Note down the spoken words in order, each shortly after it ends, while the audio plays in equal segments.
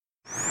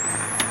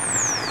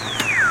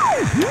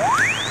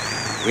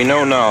We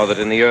know now that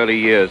in the early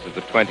years of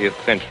the 20th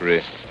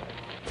century,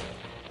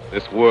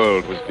 this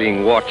world was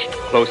being watched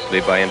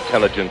closely by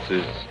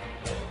intelligences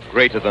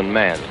greater than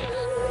man's.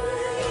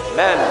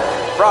 Men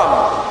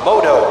from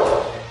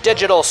Moto.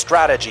 Digital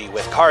Strategy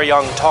with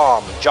Kar-Young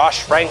Tom,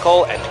 Josh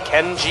Frankel, and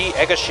Kenji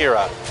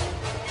Egashira.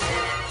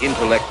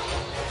 Intellects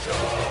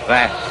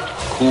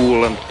vast,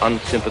 cool, and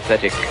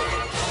unsympathetic.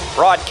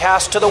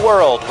 Broadcast to the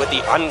world with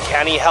the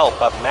uncanny help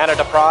of Mana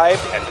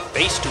Deprived and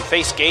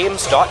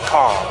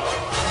FaceToFaceGames.com.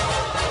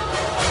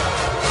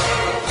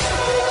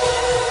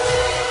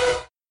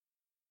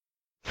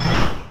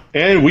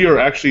 And we are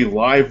actually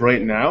live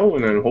right now,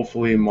 and then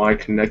hopefully my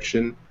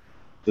connection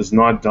does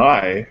not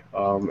die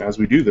as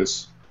we do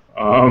this.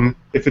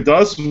 If it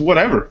does,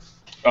 whatever.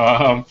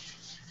 I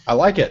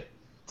like it.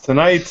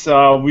 Tonight,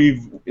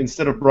 we've,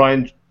 instead of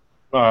Brian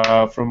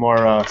from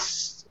our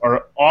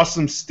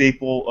awesome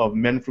staple of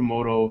Men from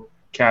Moto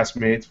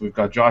castmates, we've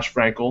got Josh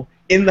Frankel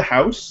in the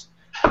house.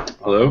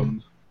 Hello.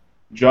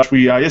 Josh,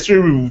 yesterday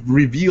we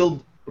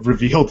reviewed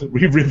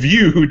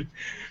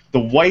the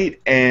white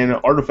and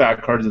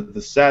artifact cards of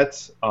the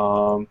set.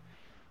 I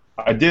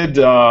did,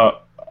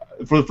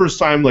 for the first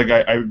time,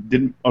 I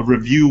did a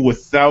review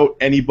without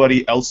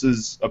anybody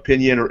else's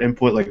opinion or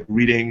input, like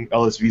reading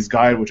LSV's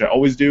guide, which I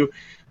always do.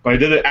 But I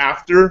did it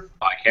after.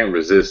 I can't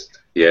resist.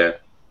 Yeah.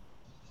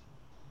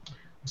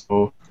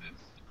 So,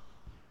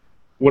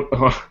 what?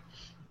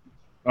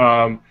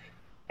 I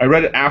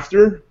read it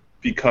after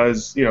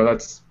because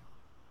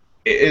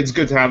it's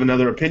good to have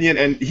another opinion,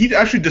 and he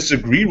actually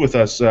disagreed with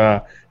us,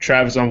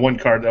 Travis, on one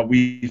card that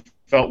we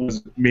felt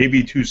was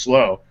maybe too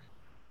slow.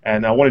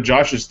 And I wanted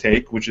Josh's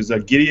take, which is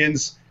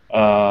Gideon's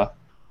the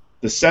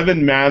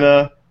 7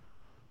 mana.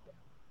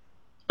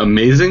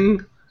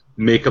 Amazing.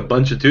 Make a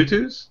bunch of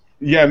tutus.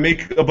 Yeah,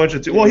 make a bunch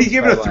of well, he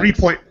gave it a 3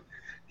 point.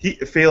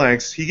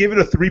 Phalanx. He gave it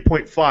a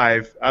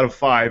 3.5 out of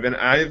 5, and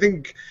I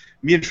think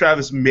me and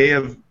Travis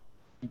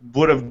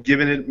would have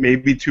given it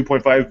maybe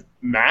 2.5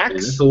 max.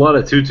 It's a lot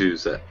of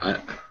tutus.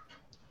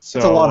 It's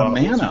a lot of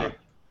mana.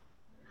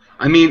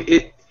 I mean,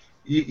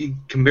 you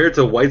compared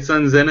to White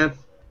Sun Zenith,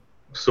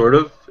 sort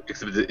of,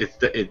 except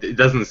it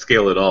doesn't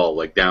scale at all,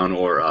 like down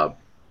or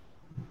up.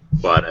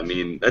 But I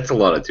mean, that's a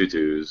lot of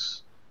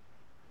tutus.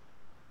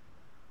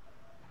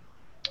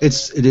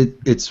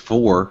 It's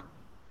 4.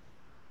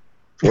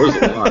 4 is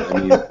a lot.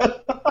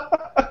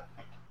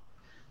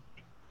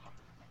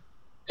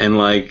 I mean,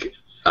 and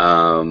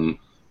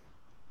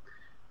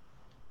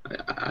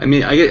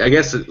I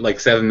guess like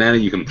 7 mana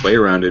you can play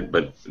around it,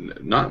 but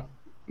not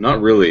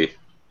really.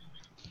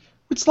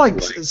 It's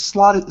like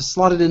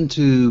slotted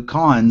into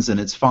cons and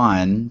it's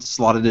fine.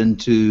 Slotted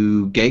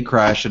into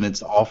Gatecrash and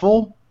it's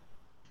awful.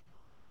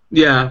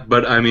 Yeah,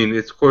 but I mean,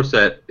 it's of course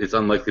that it's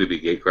unlikely to be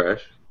Gatecrash.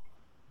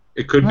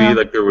 It could be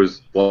like there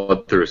was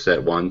Bloodthirst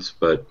at once,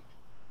 but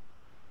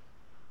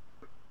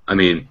I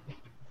mean,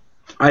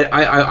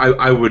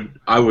 I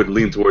would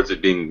lean towards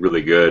it being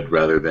really good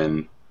rather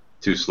than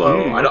too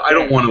slow. I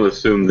don't want to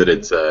assume that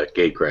it's a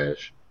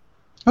Gatecrash.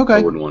 Okay.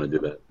 I wouldn't want to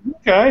do that.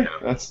 Okay,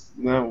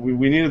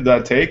 we needed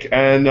that take.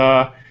 And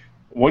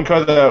one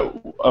card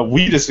that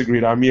we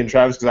disagreed on, me and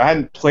Travis, because I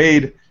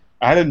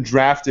hadn't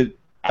drafted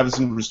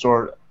Avacyn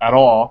Restore at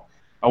all.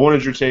 I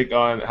wanted your take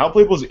on how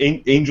playable is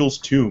Angel's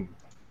Tomb,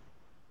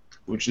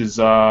 which is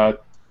I'm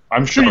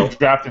sure you've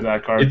drafted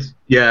that card.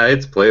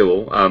 It's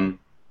playable.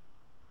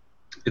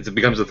 It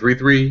becomes a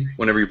 3/3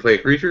 whenever you play a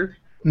creature.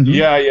 Mm-hmm.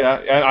 Yeah,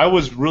 and I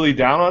was really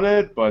down on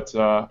it, but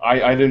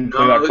I didn't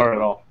play that card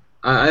at all.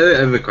 I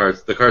have the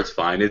cards. The card's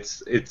fine.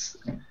 It's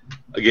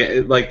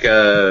again like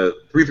a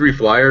 3/3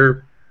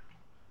 flyer.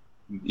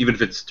 Even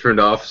if it's turned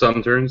off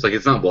some turns, like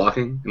it's not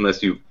blocking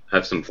unless you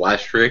have some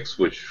flash tricks,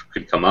 which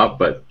could come up.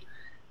 But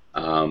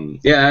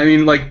yeah, I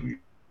mean, like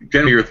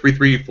generally your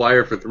 3/3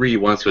 flyer for 3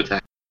 wants to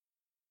attack.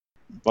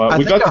 But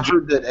I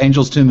heard that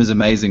Angel's Tomb is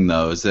amazing,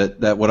 though. Is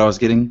that what I was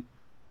getting?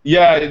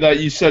 Yeah, that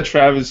you said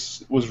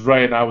Travis was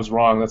right and I was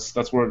wrong. That's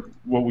what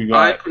we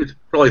got. It's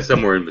probably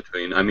somewhere in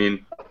between. I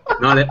mean,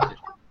 not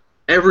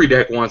every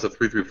deck wants a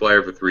 3/3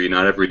 flyer for 3.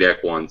 Not every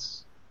deck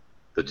wants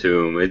the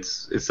Tomb.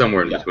 It's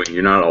somewhere in between.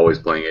 You're not always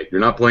playing it.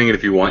 You're not playing it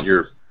if you want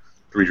your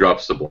 3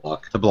 drops to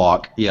block. To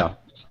block, yeah.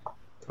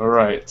 All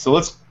right, so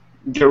let's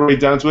get right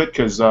down to it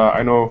because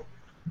I know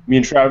me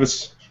and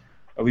Travis,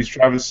 at least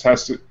Travis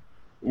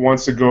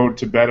wants to go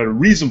to bed at a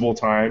reasonable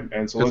time,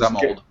 and so let's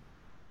get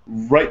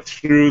right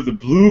through the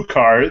blue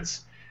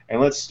cards.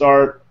 And let's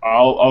start.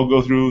 I'll go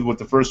through with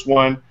the first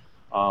one.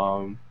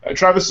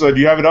 Travis, do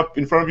you have it up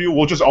in front of you?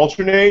 We'll just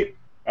alternate,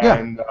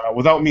 and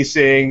without me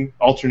saying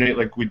alternate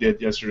like we did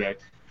yesterday.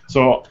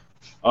 So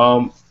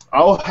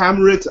I'll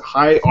hammer it.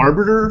 High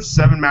Arbiter,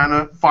 7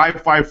 mana,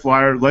 5/5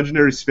 flyer,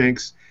 Legendary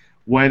Sphinx.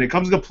 When it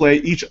comes into play,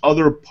 each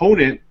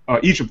opponent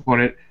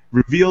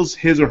reveals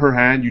his or her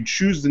hand. You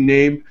choose the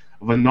name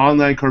of a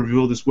non-land card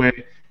revealed this way.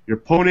 Your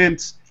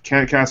opponent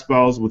can't cast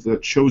spells with a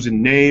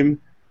chosen name.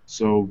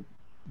 So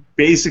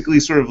basically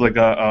sort of like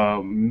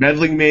a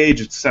meddling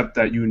mage, except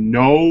that you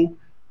know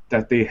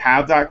that they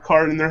have that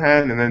card in their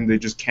hand, and then they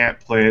just can't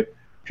play it,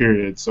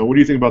 period. So what do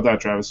you think about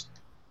that, Travis?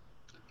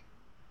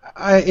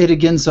 It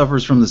again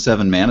suffers from the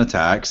 7 mana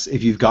tax.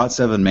 If you've got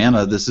 7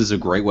 mana, this is a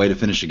great way to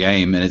finish a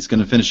game, and it's going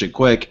to finish it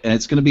quick, and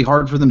it's going to be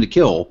hard for them to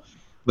kill.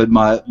 But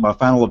my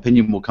final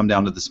opinion will come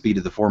down to the speed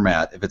of the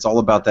format. If it's all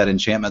about that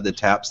enchantment that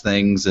taps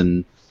things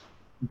and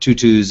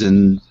 2/2s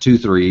and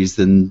 2/3s,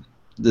 then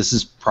this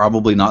is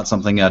probably not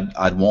something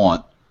I'd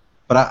want.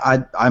 But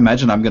I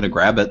imagine I'm going to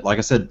grab it. Like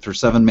I said, for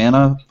 7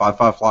 mana,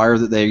 5/5 flyer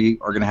that they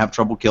are going to have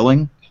trouble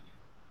killing,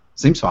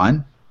 seems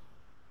fine.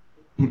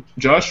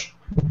 Josh?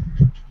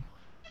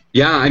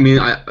 Yeah, I mean,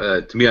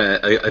 to me,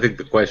 I think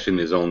the question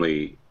is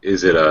only,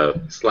 is it a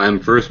slam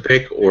first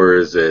pick, or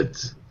is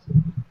it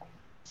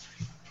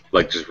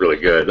like just really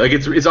good? Like,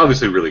 it's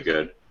obviously really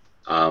good.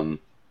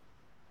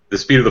 The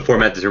speed of the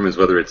format determines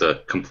whether it's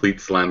a complete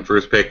slam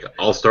first pick.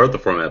 I'll start the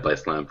format by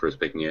slam first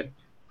picking it,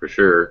 for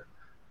sure.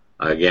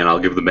 Again, I'll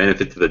give the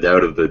benefit to the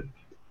doubt of the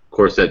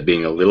core set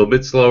being a little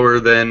bit slower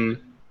than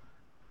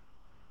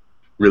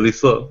really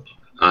slow.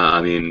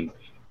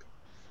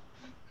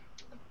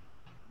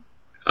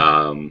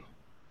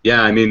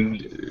 Yeah, I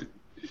mean,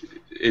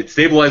 it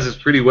stabilizes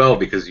pretty well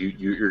because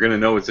you're going to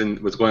know what's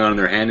going on in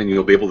their hand, and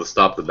you'll be able to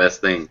stop the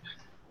best thing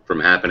from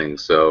happening.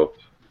 So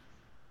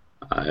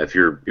if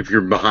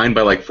you're behind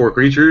by like 4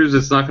 creatures,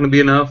 it's not going to be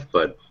enough.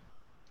 But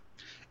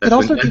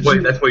that's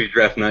why you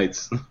draft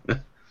knights.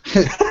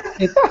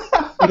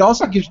 It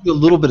also gives you a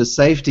little bit of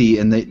safety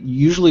in that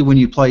usually when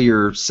you play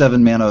your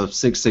 7 mana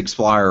 6/6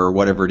 flyer or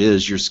whatever it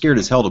is, you're scared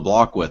as hell to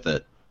block with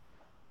it.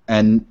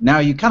 And now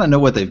you kind of know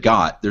what they've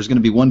got. There's going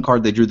to be one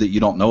card they drew that you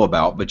don't know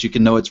about, but you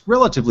can know it's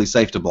relatively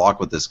safe to block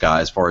with this guy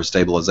as far as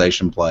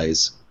stabilization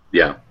plays.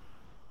 Yeah.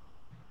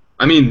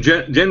 I mean,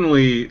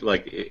 generally,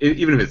 like,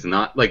 even if it's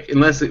not, like,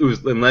 unless it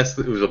was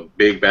a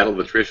big battle of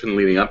attrition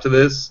leading up to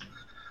this,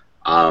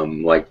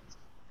 like,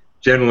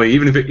 generally,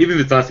 even if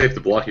it's not safe to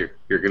block, you're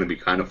going to be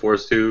kind of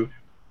forced to.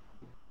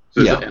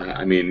 So yeah.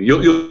 I mean, you'll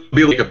be able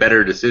to make a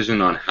better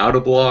decision on how to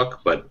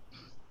block, but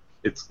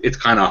it's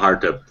kind of hard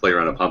to play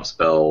around a pump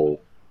spell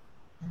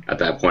at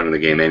that point in the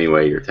game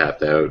anyway. You're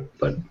tapped out,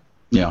 but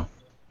yeah,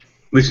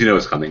 at least you know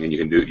it's coming, and you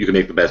can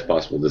make the best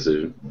possible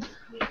decision.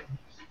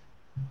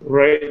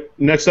 Right.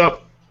 Next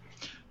up,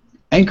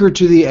 Anchor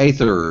to the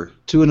Aether.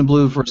 2 and a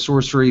blue for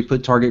sorcery.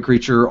 Put target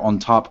creature on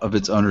top of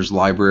its owner's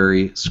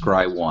library.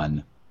 Scry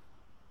 1.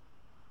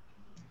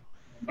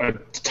 A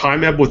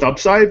time ebb with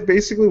upside,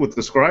 basically, with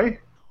the scry.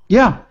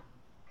 Yeah.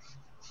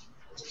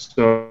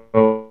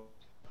 So.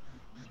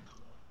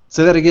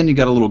 Say that again. You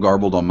got a little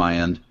garbled on my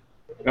end.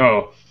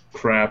 Oh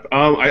crap.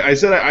 I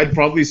said I'd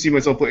probably see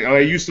myself play. I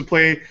used to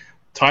play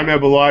time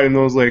ebb a lot in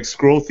those like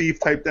scroll thief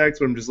type decks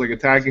where I'm just like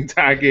attacking.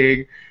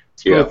 Time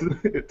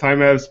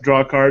ebbs,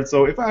 draw cards.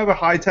 So if I have a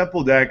high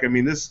tempo deck, I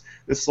mean this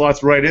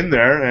slots right in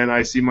there, and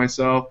I see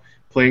myself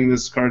playing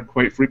this card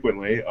quite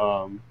frequently.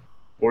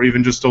 Or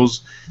even just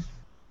those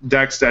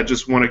decks that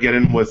just want to get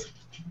in with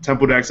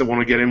tempo decks that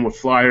want to get in with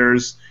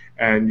flyers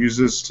and use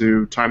this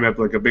to time ebb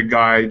like a big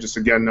guy just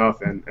to get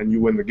enough, and you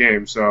win the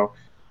game. So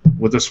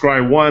with the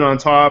Scry 1 on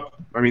top,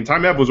 I mean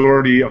time ebb was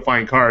already a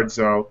fine card,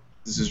 so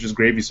this is just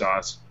gravy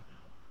sauce.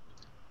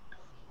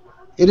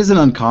 It isn't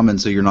uncommon,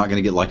 so you're not going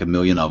to get like a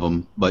million of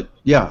them. But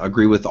yeah,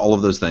 agree with all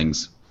of those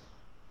things.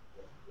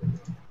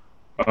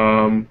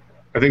 I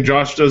think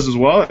Josh does as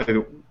well.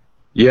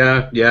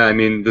 Yeah. I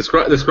mean, the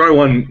Scry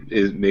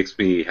 1 makes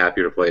me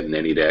happier to play it in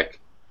any deck,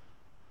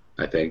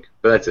 I think.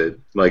 But that's it.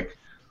 Like,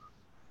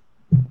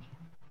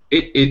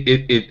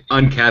 it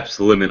uncaps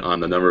the limit on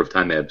the number of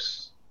time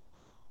ebbs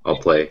I'll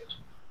play.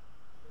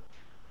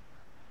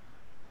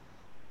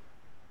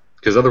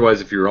 Because otherwise,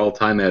 if you're all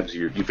time ebbs,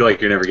 you feel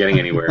like you're never getting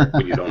anywhere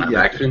when you don't have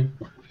action.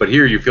 But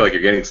here, you feel like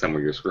you're getting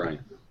somewhere. You're scrying.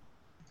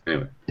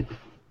 Anyway.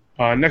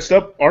 Next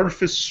up,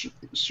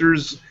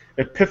 Artificer's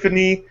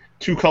Epiphany.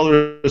 2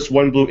 colors,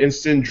 1 blue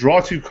instant.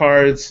 Draw 2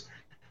 cards.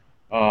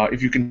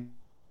 If you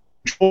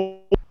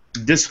control,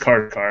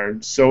 discard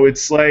card. So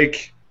it's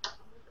like,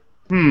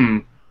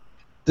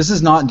 This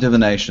is not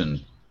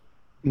divination.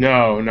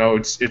 No,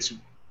 it's.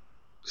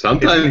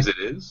 Sometimes it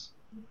is.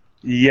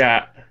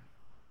 Yeah.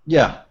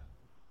 Yeah.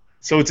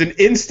 So it's an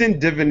instant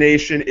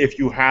divination if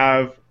you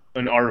have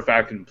an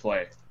artifact in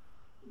play.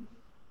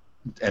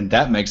 And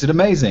that makes it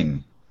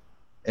amazing.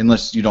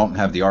 Unless you don't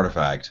have the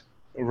artifact.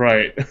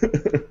 Right.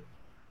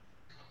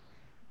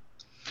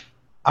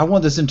 I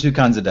want this in 2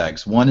 kinds of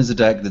decks. One is a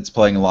deck that's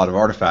playing a lot of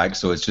artifacts,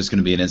 so it's just going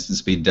to be an instant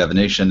speed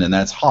divination, and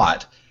that's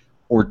hot.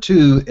 Or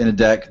 2, in a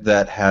deck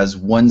that has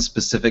one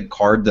specific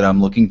card that I'm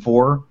looking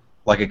for,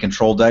 like a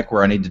control deck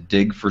where I need to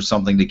dig for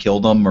something to kill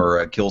them or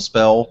a kill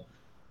spell.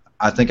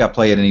 I think I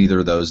play it in either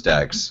of those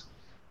decks.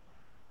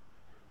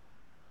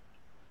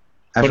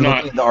 After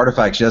looking at the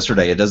artifacts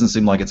yesterday, it doesn't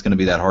seem like it's going to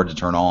be that hard to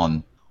turn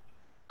on.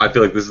 I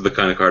feel like this is the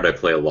kind of card I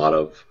play a lot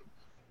of.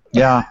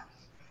 Yeah.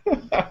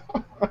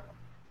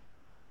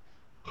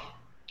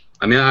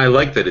 I mean, I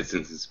like that it's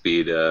instant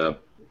speed. I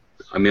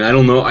mean, I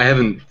don't know. I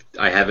haven't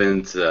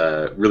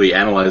really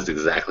analyzed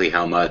exactly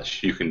how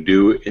much you can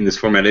do in this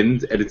format at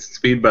instant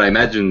speed, but I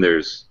imagine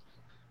there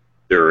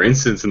are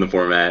instants in the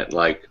format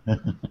like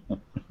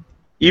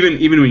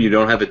even when you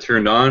don't have it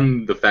turned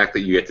on, the fact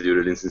that you get to do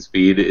it at instant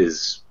speed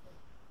is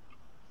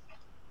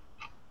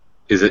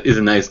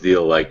a nice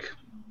deal. Like,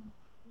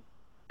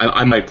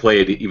 I might play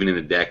it even in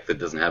a deck that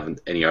doesn't have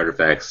any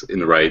artifacts in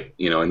the right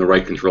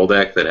control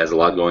deck that has a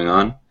lot going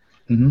on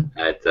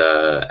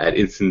at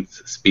instant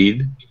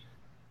speed.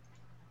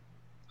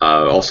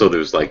 Also,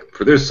 there's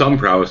some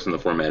prowess in the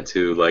format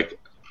too. Like,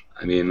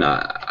 I mean,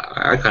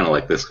 I kind of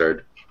like this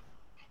card.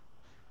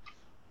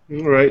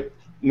 All right.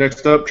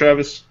 Next up,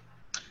 Travis.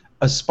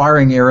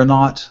 Aspiring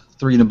Aeronaut,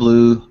 3 and a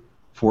blue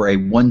for a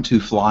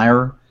 1/2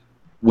 flyer.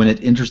 When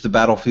it enters the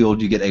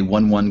battlefield, you get a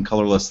 1/1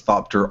 colorless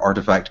Thopter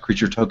artifact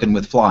creature token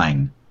with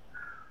flying.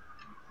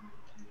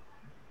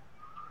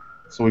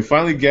 So we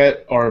finally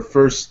get our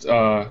first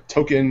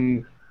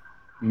token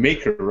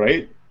maker,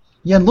 right?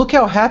 Yeah, and look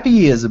how happy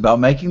he is about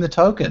making the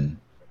token.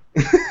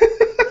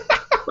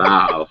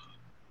 Wow.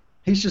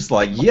 He's just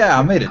like, yeah,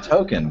 I made a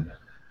token.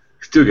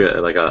 Still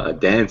got like a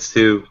dance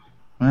too.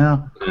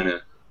 Well,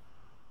 Kinda.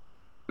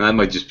 That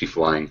might just be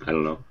flying. I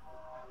don't know.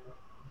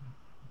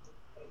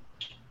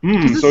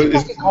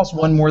 Does it cost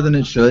 1 more than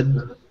it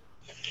should?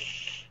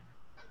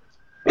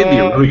 It'd be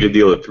a really good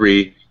deal at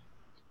 3.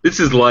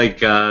 This is like,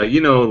 the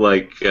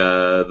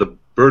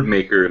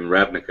Birdmaker in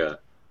Ravnica.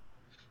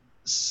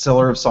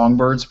 Seller of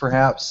Songbirds,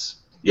 perhaps?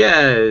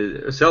 Yeah,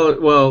 there's Seller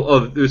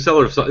of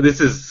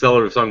this is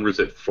Seller of Songbirds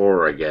at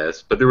 4, I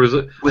guess. But there was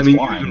you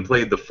even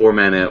played the 4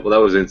 mana. Well,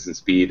 that was instant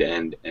speed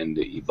and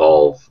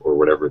Evolve or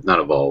whatever. Not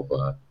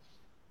Evolve.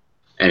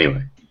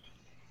 Anyway,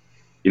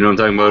 you know what I'm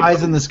talking about?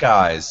 Eyes in the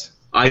Skies.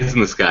 Eyes in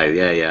the Sky.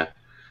 Yeah.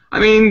 I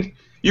mean,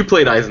 you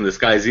played Eyes in the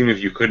Skies even if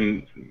you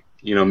couldn't,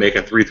 make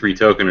a 3/3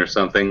 token or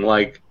something.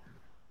 Like,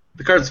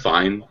 the card's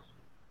fine,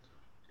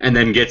 and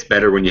then gets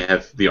better when you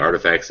have the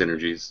artifact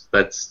synergies.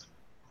 That's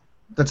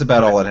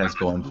about all it has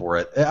going for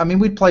it. I mean,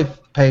 we'd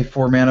pay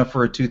 4 mana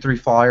for a 2/3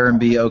 flyer and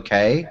be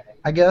okay,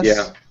 I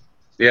guess.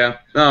 Yeah.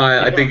 No,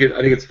 I think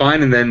it's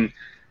fine, and then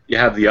you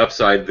have the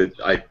upside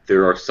that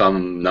there are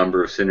some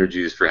number of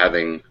synergies for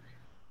having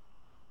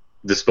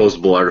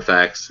disposable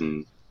artifacts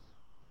and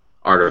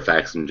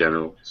artifacts in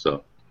general.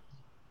 So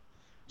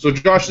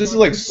Josh, this is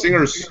like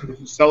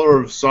Seller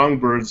of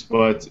Songbirds,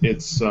 but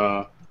it's.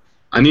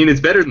 I mean, it's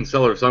better than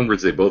Seller of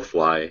Songbirds. They both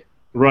fly.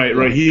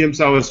 Right. He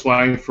himself is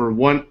flying for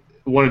one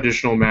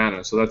additional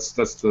mana, so that's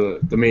the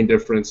main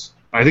difference.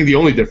 I think the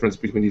only difference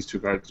between these two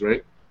cards,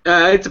 right?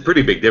 It's a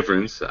pretty big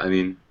difference. I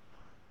mean,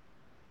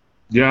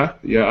 I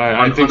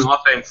think on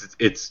offense,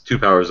 it's 2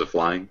 powers of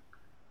flying.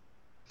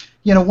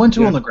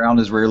 1/2 on the ground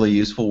is rarely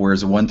useful,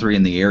 whereas a 1/3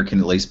 in the air can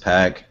at least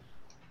pack.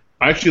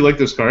 I actually like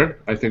this card.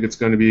 I think it's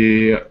going to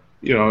be,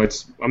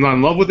 I'm not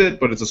in love with it,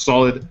 but it's a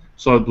solid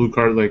blue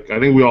card. Like, I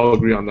think we all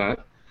agree on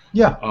that.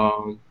 Yeah.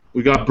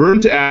 We got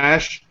Burn to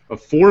Ash, a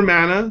 4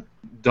 mana,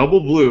 double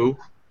blue,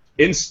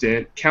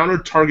 instant, counter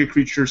target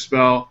creature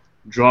spell,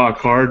 draw a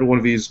card, one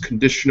of these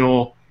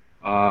conditional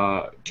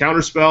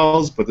counter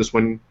spells, but this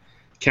one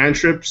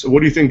cantrips.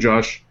 What do you think,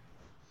 Josh?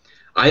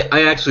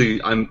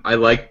 I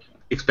like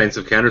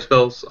expensive counter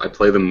spells. I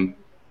play them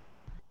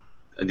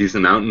a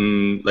decent amount,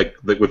 and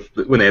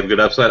when they have good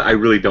upside. I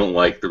really don't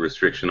like the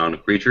restriction on a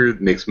creature.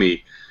 It makes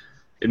me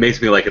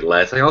like it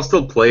less. I'll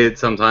still play it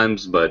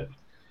sometimes, but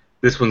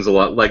this one's a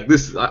lot like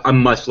this.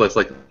 I'm much less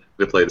likely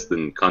to play this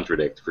than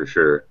Contradict for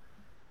sure.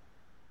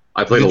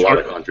 I played a lot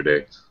of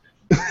Contradict.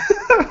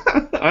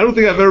 I don't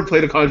think I've ever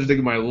played a Contradict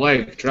in my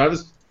life.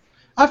 Travis?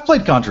 I've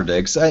played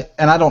Contradicts, and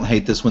I don't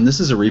hate this one. This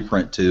is a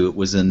reprint too. It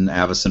was in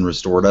Avacyn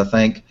Restored, I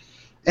think,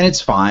 and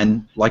it's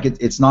fine. Like,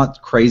 it's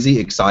not crazy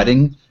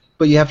exciting.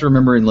 But you have to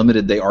remember, in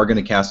Limited, they are going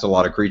to cast a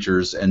lot of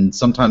creatures, and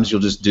sometimes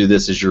you'll just do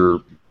this as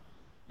your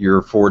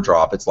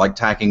 4-drop. It's like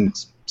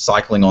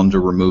cycling on to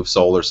Remove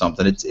Soul or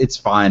something. It's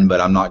fine,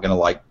 but I'm not going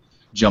to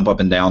jump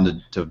up and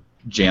down to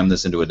jam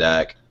this into a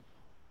deck.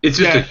 It's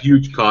just a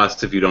huge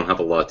cost if you don't have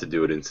a lot to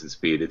do at instant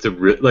speed. It's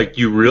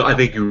I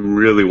think you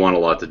really want a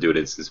lot to do at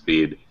instant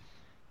speed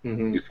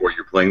before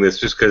you're playing this,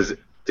 just because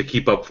to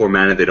keep up 4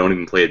 mana, they don't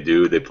even play a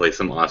dude. They play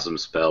some awesome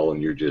spell,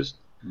 and you're just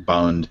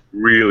boned.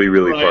 Really,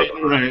 really far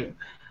behind. Right.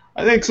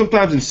 I think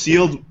sometimes in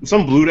sealed,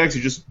 some blue decks,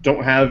 you just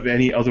don't have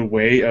any other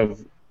way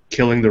of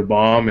killing their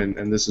bomb,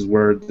 and this is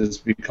where this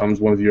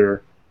becomes one of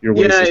your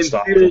ways to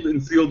stop it.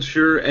 In sealed,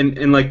 sure,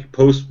 and like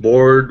post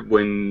board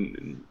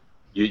when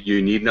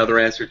you need another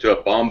answer to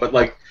a bomb,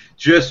 but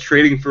just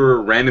trading for a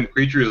random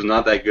creature is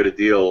not that good a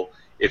deal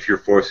if you're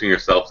forcing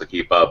yourself to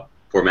keep up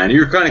 4 mana.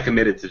 You're kind of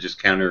committed to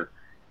just counter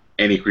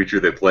any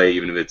creature they play,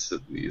 even if it's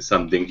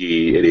some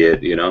dinky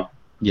idiot,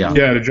 Yeah,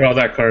 to draw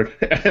that card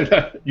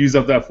and use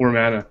up that 4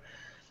 mana.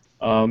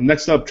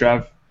 Next up,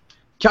 Trav.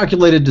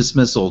 Calculated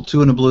Dismissal,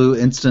 2 and a blue,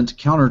 instant,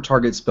 counter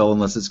target spell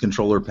unless its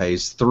controller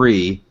pays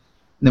 3.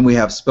 And then we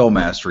have Spell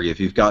Mastery. If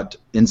you've got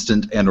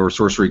instant and or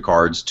sorcery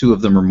cards, 2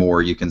 of them or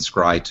more, you can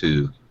scry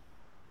 2.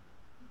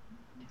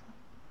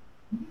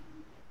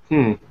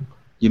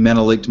 You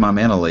mana leaked my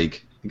mana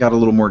leak. It got a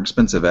little more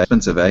expensive, eh?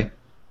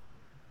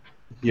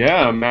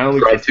 Yeah, mana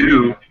leak. Scry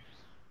 2.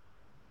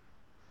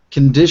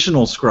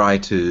 Conditional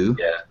scry 2.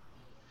 Yeah.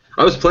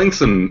 I was playing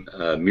some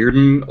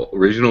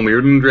original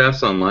Mirrodin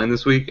drafts online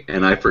this week,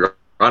 and I forgot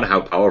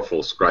how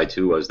powerful Scry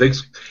 2 was.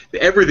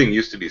 Everything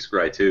used to be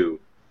Scry 2,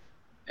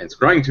 and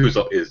Scrying 2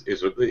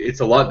 it's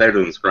a lot better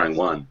than Scrying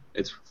 1.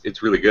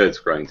 It's really good,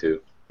 Scrying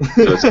 2.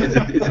 So it's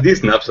a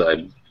decent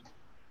upside.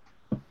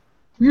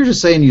 You're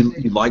just saying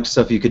you liked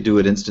stuff you could do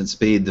at instant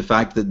speed. The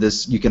fact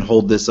that you can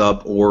hold this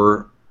up,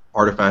 or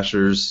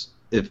Artificer's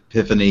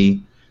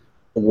Epiphany,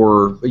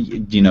 or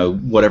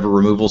whatever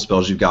removal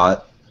spells you've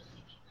got.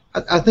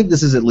 I think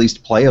this is at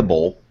least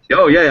playable.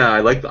 Oh yeah,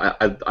 I like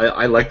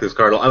this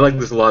card. I like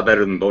this a lot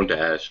better than Bone to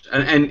Ash.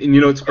 And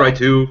Scry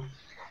 2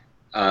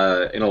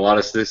 in a lot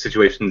of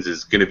situations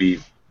is going to be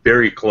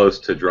very close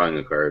to drawing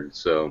a card.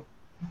 So.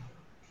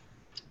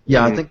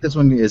 Yeah, I think this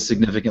one is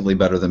significantly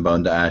better than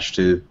Bone to Ash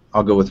too.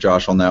 I'll go with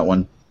Josh on that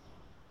one.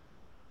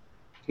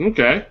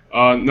 Okay.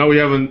 Now we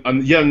have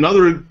yet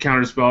another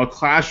counterspell,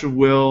 Clash of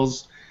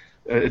Wills.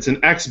 It's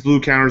an X blue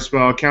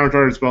counterspell. Counter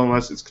target spell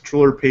unless its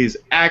controller pays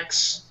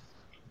X.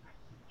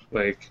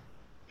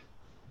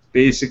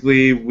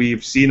 Basically,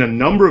 we've seen a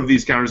number of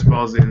these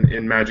counterspells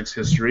in Magic's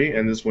history,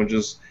 and this one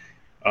just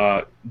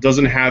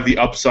doesn't have the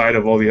upside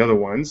of all the other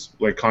ones,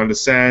 like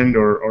Condescend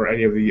or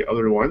any of the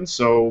other ones.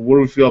 So, what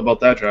do we feel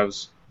about that,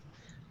 Travis?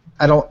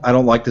 I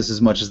don't like this as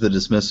much as the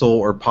Dismissal,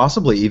 or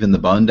possibly even the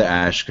Bone to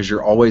Ash, because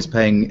you're always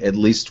paying at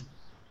least.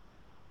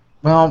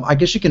 Well, I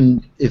guess you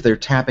can, if they're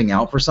tapping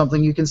out for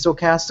something, you can still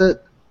cast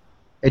it.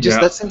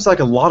 That seems like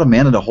a lot of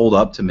mana to hold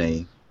up to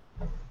me.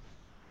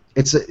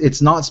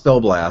 It's not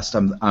Spell Blast.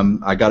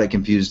 I got it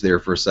confused there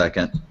for a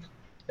second.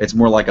 It's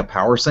more like a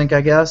Power Sink,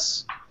 I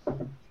guess.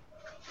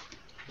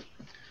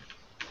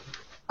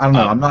 I don't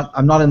know.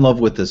 I'm not in love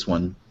with this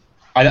one.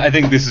 I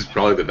think this is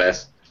probably the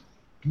best.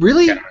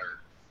 Really?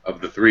 Of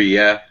the three,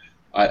 yeah.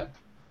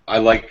 I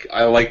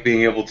like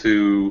being able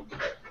to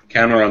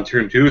counter on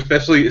turn 2,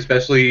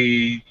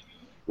 especially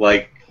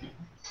like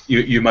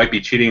you might be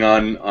cheating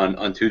on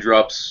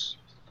 2-drops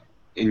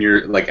in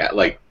your like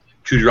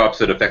 2-drops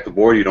that affect the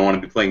board. You don't want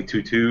to be playing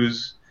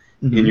 2/2s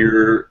in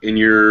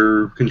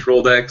your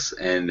control decks,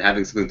 and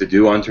having something to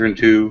do on turn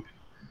 2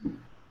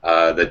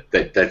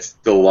 that's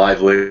still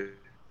live later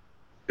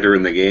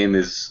in the game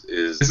is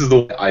this is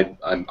the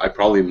I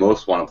probably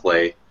most want to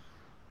play.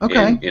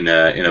 Okay. In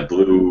a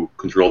blue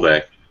control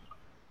deck.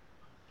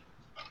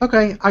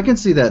 Okay, I can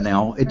see that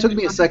now. It took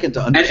me a second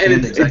to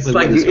understand exactly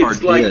what this card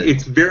did.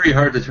 It's very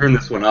hard to turn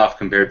this one off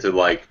compared to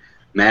like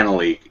Mana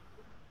Leak.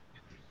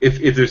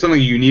 If there's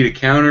something you need to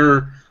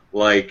counter,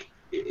 like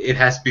it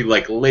has to be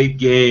like late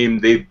game.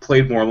 They've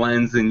played more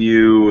lands than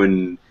you,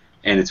 and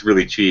it's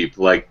really cheap.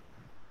 Like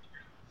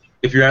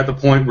if you're at the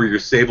point where you're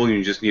stable and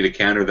you just need to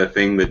counter that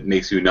thing that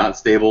makes you not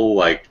stable,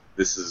 like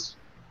this is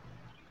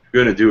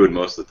gonna do it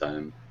most of the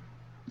time.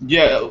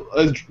 Yeah,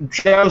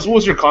 Travis, what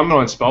was your comment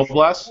on Spell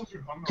Blast?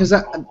 Because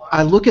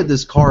I look at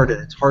this card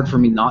and it's hard for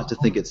me not to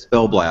think it's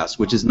Spell Blast,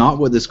 which is not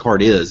what this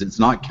card is. It's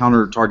not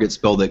counter target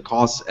spell that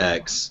costs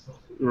X.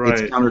 Right.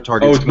 It's counter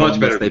target spell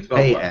unless they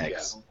pay Blast,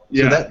 X.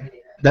 Yeah. So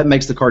that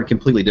makes the card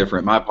completely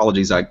different. My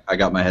apologies, I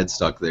got my head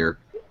stuck there.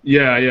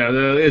 Yeah,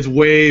 it's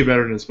way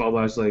better than Spell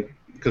Blast,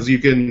 because you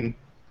can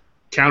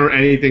counter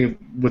anything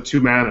with 2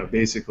 mana,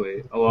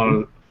 basically.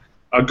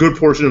 A good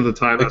portion of the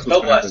time. Like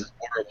Spell Blast is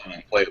borderline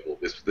unplayable.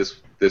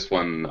 This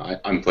one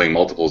I'm playing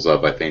multiples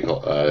of, I think,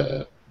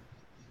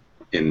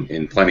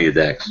 in plenty of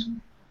decks.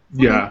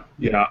 Yeah.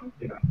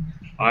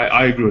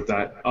 I agree with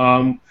that.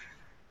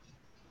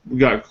 We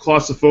got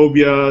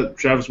Claustrophobia.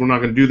 Travis, we're not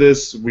going to do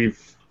this.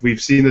 We've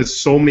seen this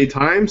so many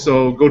times,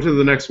 so go to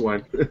the next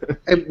one.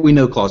 And we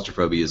know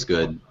Claustrophobia is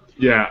good.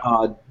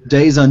 Yeah.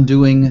 Days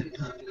Undoing,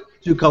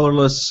 2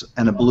 colorless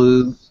and a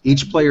blue.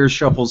 Each player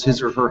shuffles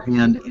his or her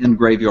hand and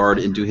graveyard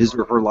into his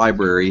or her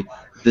library,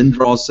 then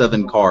draws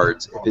 7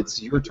 cards. If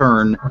it's your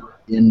turn,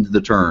 end the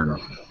turn.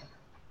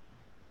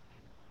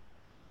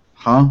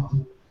 Huh?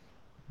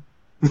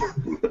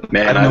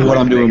 Man, I don't know what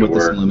I'm doing with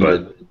this work,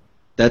 Unlimited. but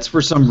That's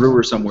for some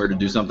brewer somewhere to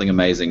do something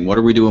amazing. What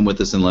are we doing with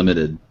this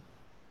Unlimited?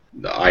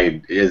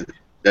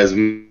 As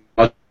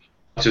much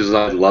as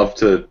I'd love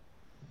to,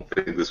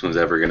 I think this one's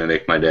ever going to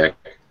make my deck.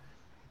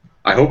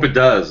 I hope it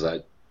does.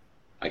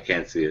 I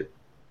can't see it.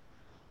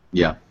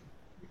 Yeah.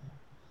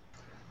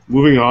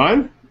 Moving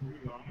on.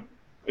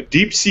 A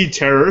Deep Sea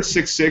Terror,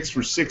 6/6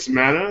 for 6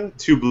 mana,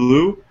 2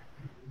 blue.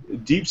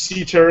 Deep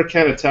Sea Terror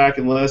can't attack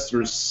unless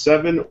there's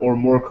 7 or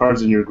more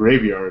cards in your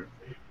graveyard.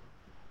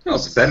 No,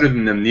 it's better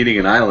than them needing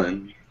an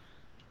island.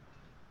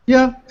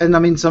 Yeah, and I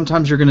mean,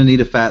 sometimes you're going to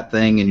need a fat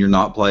thing and you're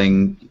not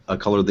playing a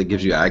color that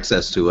gives you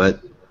access to it.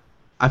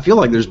 I feel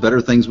like there's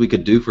better things we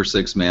could do for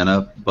 6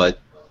 mana, but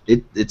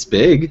it's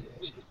big.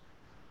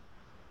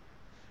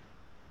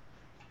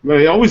 Well,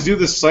 they always do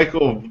this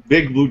cycle of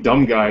big blue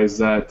dumb guys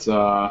that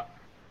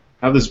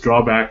have this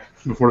drawback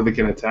before they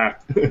can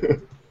attack.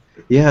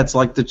 Yeah, it's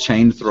like the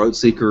Chained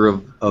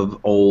Throatseeker of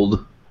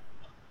old.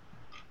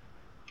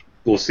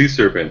 Well, Sea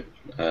Serpent,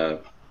 The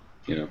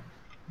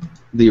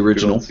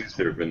original. Sea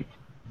Serpent.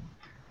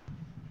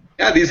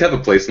 Yeah, these have a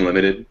place in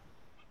Limited.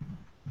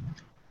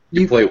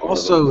 You play one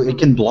also, of them. it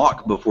can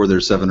block before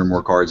there's 7 or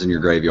more cards in your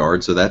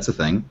graveyard, so that's a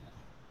thing.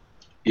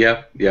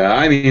 Yeah.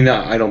 I mean,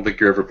 I don't think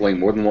you're ever playing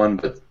more than one,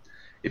 but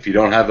if you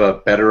don't have a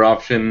better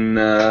option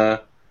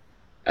at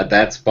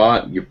that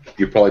spot, you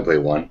probably play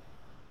one.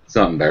 It's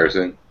not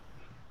embarrassing.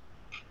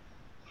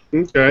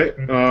 Okay.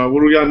 What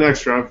do we got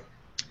next, Trav?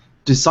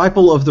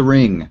 Disciple of the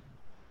Ring.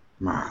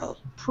 My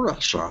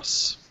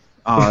precious.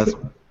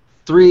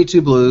 3,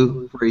 2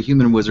 blue. For a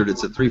human wizard,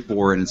 it's a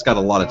 3/4, and it's got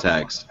a lot of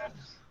text.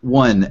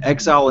 1.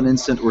 Exile an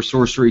instant or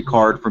sorcery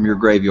card from your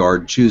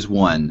graveyard. Choose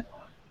 1.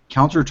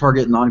 Counter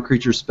target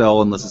non-creature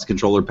spell unless its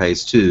controller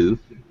pays 2.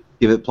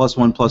 Give it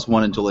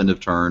 +1/+1 until end of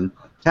turn.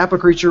 Tap a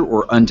creature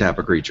or untap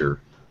a creature.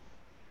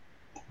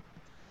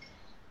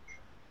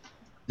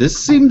 This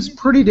seems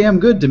pretty damn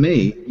good to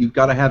me. You've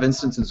got to have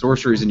instants and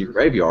sorceries in your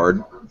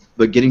graveyard,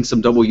 but getting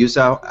some double use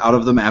out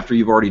of them after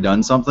you've already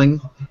done something,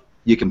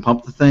 you can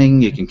pump the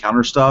thing, you can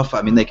counter stuff.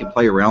 I mean, they can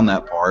play around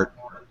that part.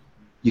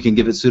 You can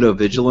give it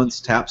pseudo-vigilance,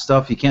 tap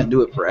stuff. You can't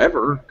do it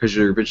forever because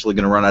you're eventually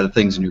going to run out of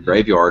things in your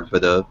graveyard,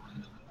 but a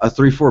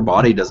 3/4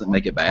 body doesn't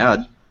make it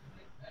bad.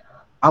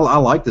 I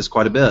like this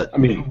quite a bit. I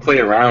mean, play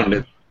around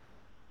it.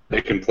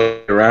 They can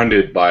play around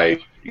it by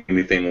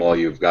anything while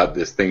you've got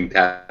this thing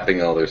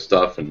tapping all their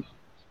stuff and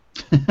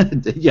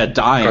Yeah,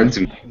 dying.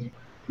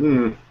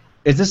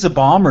 Is this a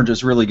bomb or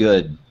just really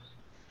good?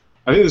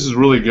 I think this is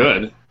really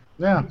good.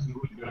 Yeah.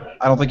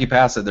 I don't think you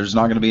pass it. There's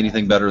not going to be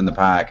anything better in the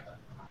pack.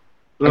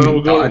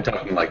 I'm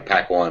talking like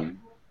pack 1.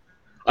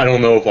 I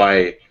don't know if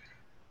I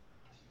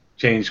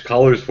change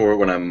colors for it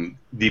when I'm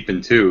deep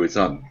in 2. It's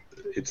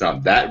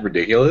not that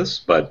ridiculous,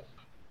 but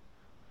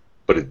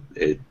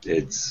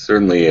it's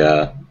certainly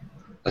a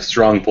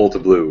strong pull to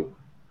blue.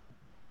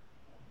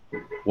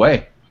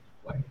 Way.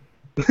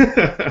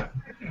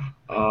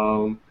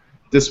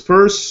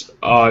 Disperse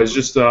is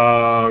just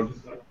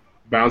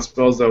bounce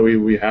spells that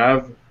we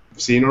have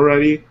seen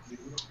already.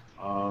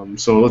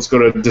 So let's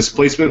go to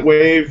Displacement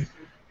Wave.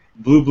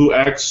 Blue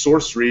X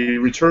sorcery.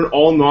 Return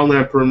all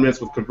non-land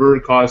permanents with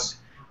converted costs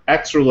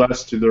X or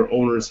less to their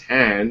owner's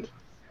hand.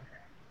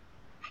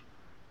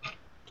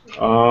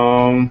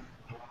 I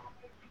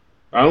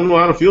don't know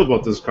how to feel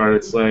about this card.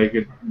 It's like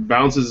it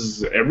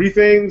bounces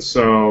everything,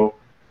 so...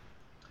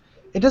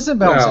 It doesn't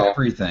bounce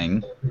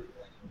everything.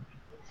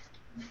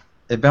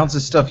 It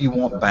bounces stuff you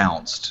want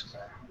bounced.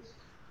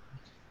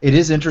 It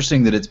is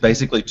interesting that it's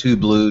basically 2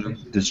 blue to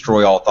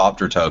destroy all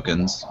Thopter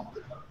tokens.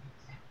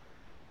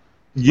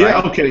 Yeah,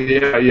 right? Okay,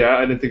 yeah,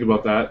 I didn't think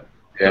about that.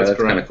 Yeah, that's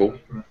kind of cool.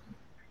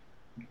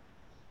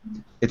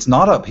 It's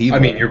not upheaval.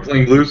 I mean, you're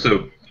playing blue,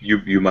 so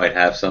you might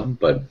have some,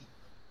 but...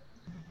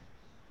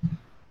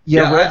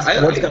 Yeah, I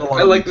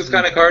like this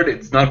kind of card.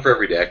 It's not for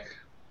every deck.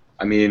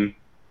 I mean,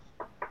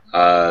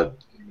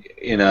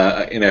 in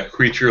a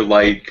creature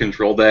light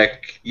control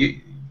deck,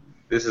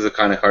 this is a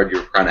kind of card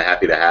you're kind of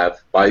happy to have.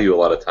 Buy you a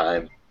lot of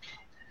time.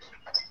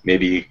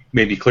 Maybe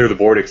clear the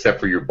board except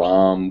for your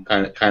bomb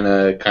kind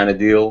of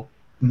deal.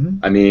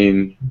 Mm-hmm. I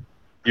mean,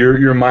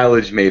 your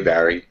mileage may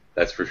vary,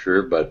 that's for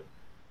sure, but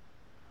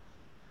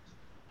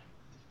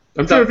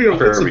I'm trying to figure out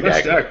what's the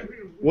best deck.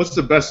 What's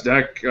the best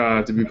deck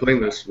to be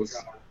playing this with?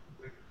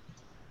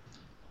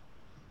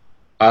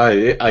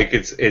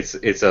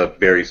 It's a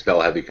very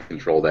spell heavy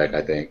control deck,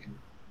 I think.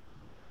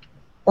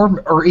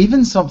 Or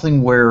even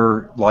something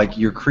where like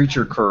your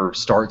creature curve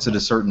starts at a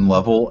certain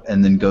level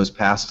and then goes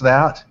past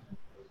that.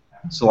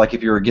 So like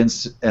if you're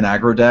against an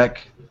aggro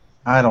deck,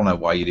 I don't know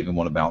why you'd even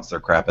want to bounce their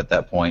crap at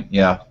that point.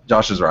 Yeah,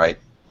 Josh is right.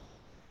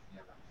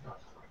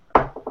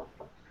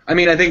 I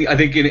mean, I think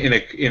in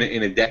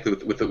a deck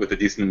with a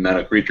decent amount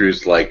of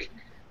creatures, like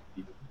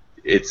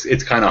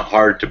it's kind of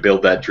hard to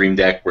build that dream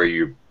deck where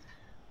your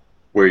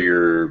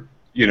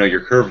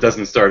curve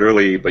doesn't start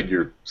early, but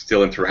you're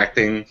still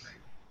interacting.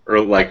 Or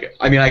like,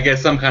 I mean, I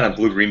guess some kind of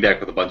blue-green deck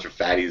with a bunch of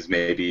fatties,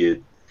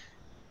 maybe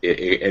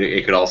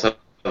it could also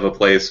have a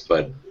place.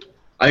 But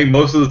I think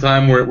most of the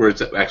time where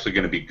it's actually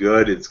going to be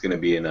good, it's going to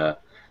be in a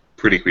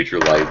pretty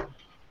creature-light,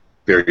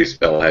 very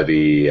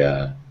spell-heavy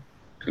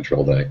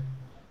control deck.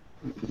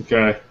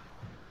 Okay.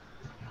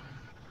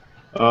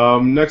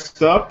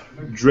 Next up,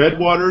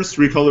 Dreadwaters,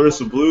 3 colors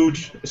of blue.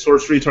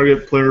 Sorcery,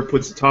 target player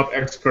puts the top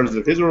X cards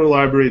of his or her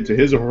library into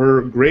his or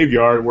her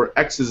graveyard, where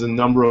X is the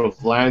number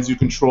of lands you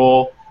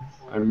control.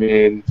 I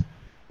mean,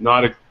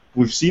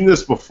 we've seen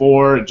this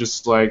before,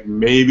 just like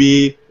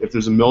maybe if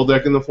there's a mill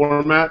deck in the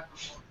format.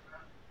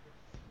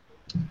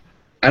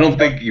 I don't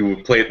think you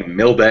would play it in a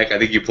mill deck. I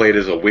think you play it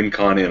as a win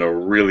con in a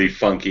really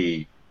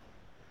funky,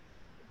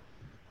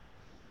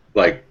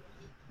 like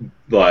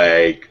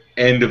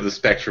end of the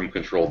spectrum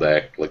control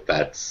deck. Like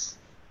that's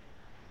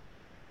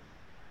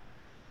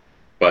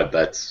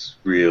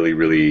really,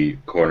 really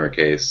corner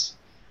case.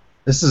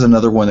 This is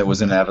another one that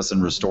was in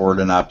Avacyn Restored,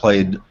 and I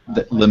played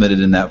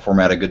limited in that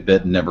format a good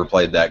bit and never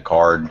played that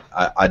card.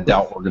 I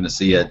doubt we're going to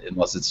see it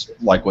unless it's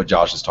like what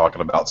Josh is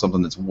talking about,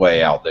 something that's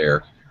way out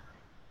there.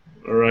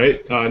 All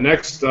right.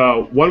 Next,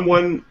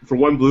 1/1 for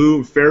 1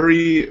 blue,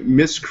 Fairy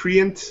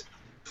Miscreant,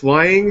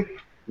 flying.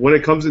 When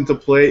it comes into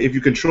play, if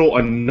you control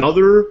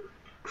another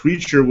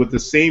creature with the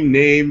same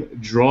name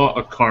draw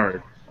a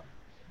card.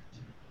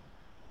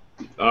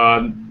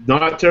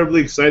 Not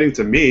terribly exciting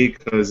to me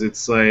because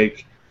it's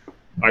like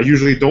I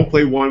usually don't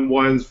play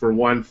 1/1s for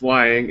 1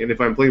 flying, and if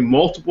I'm playing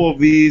multiple of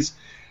these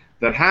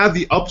that have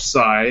the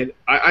upside,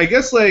 I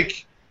guess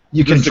like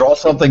you can draw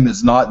something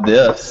that's not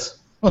this.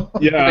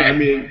 Yeah, I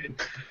mean,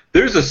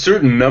 there's a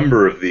certain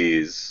number of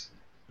these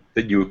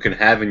that you can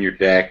have in your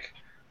deck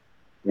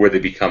where they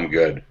become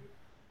good.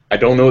 I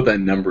don't know what that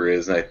number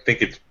is, and I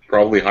think it's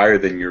probably higher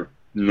than you're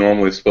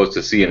normally supposed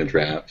to see in a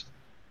draft.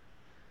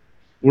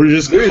 We're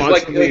just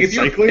constantly if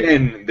you're cycling.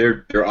 10,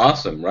 they're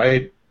awesome,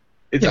 right?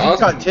 It's If awesome. you've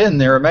got 10,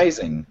 they're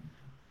amazing.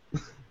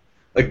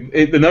 Like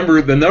the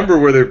number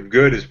where they're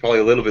good is probably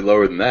a little bit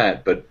lower than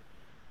that, but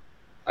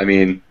I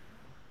mean,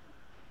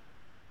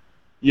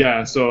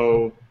 yeah.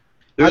 So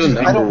I there's a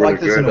number don't where like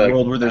they're this good, in a like,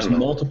 world where I there's don't know.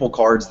 multiple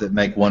cards that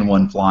make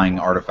 1/1 flying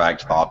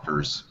artifact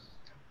Thopters.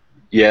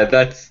 Yeah,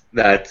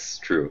 that's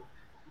true.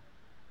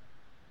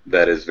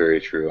 That is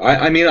very true.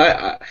 I mean,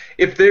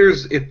 if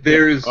there's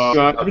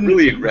a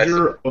really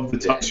aggressive of the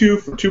top 2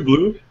 for 2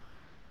 blue.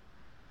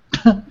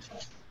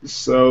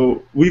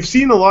 So we've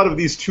seen a lot of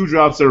these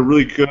 2-drops that are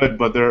really good,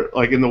 but they're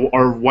like in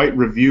our white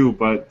review,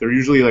 but they're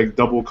usually like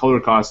double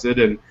color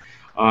costed.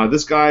 And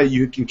this guy,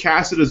 you can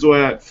cast it as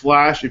Zoyat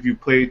Flash if you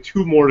play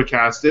 2 more to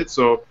cast it.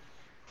 So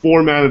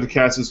 4 mana to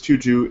cast this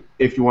 2/2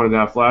 if you wanted to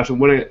have Flash. And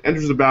when it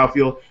enters the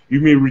battlefield, you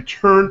may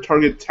return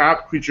target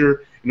tapped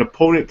creature an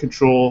opponent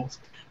controls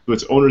to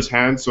its owner's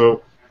hand.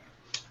 So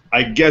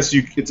I guess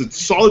it's a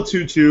solid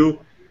 2/2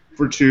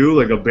 for 2,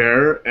 like a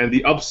bear. And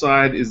the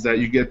upside is that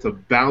you get to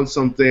bounce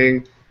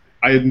something.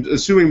 I'm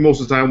assuming most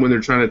of the time when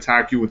they're trying to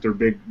attack you with their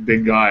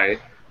big guy.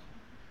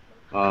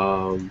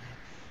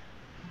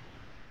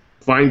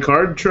 Fine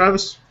card,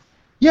 Travis?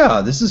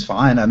 Yeah, this is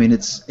fine. I mean,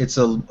 it's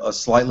a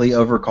slightly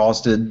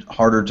overcosted,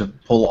 harder to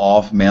pull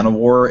off Mana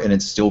War, and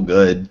it's still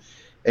good.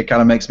 It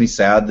kind of makes me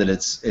sad that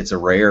it's a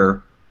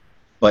rare,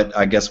 but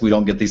I guess we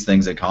don't get these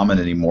things at common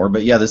anymore.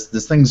 But yeah,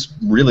 this thing's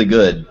really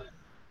good.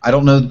 I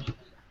don't know.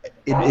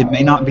 It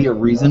may not be a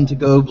reason to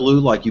go blue.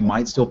 Like you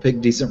might still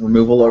pick decent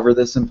removal over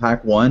this in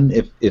pack 1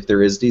 if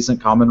there is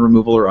decent common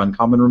removal or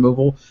uncommon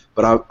removal.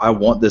 But I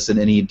want this in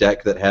any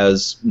deck that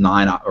has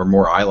 9 or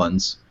more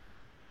islands.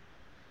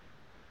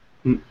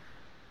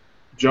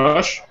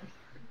 Josh?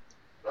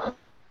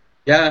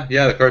 Yeah,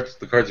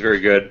 the card's very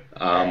good.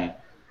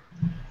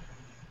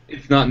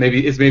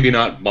 It's maybe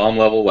not bomb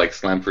level like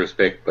Slam First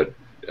Pick, but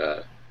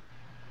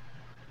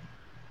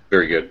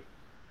very good.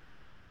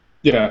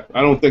 Yeah,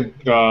 I don't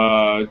think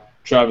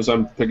Travis,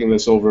 I'm picking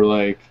this over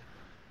like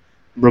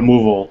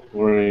removal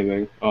or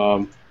anything.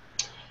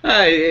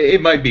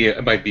 It might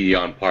be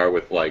on par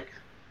with like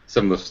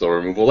some of the slow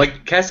removal.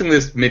 Like casting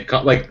this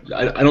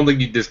I don't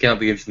think you discount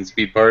the instant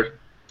speed part.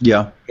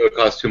 Yeah. It would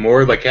cost 2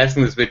 more. Like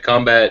casting this mid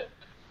combat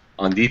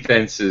on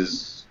defense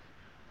is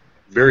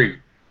very,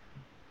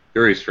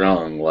 very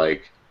strong.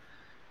 Like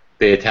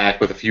they attack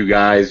with a few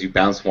guys, you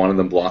bounce one of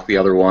them, block the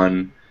other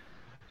one.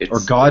 Or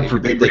God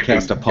forbid they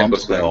cast a pump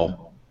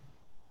spell.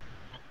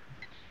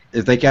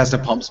 If they cast a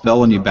pump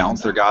spell and you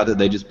bounce their guy that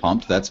they just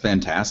pumped, that's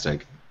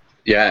fantastic.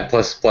 Yeah,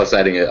 plus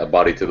adding a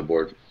body to the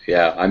board.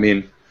 Yeah, I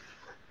mean,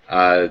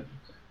 I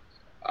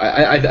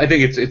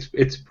think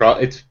it's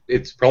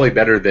probably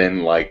better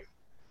than like,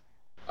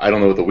 I don't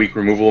know what the weak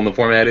removal in the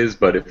format is,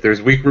 but if there's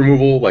weak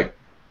removal like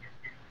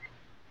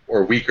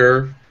or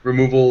weaker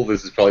removal,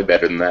 this is probably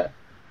better than that.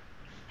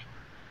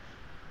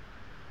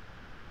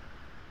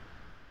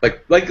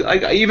 Like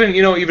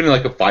even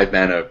like a 5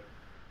 mana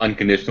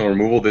unconditional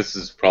removal, this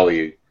is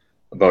probably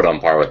about on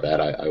par with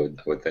that. I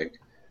would think.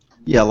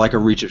 Yeah, like a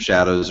Reach of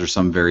Shadows or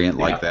some variant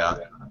like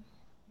that.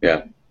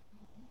 Yeah.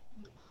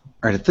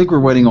 All right, I think we're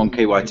waiting on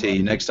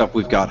KYT. Next up,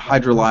 we've got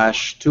Hydra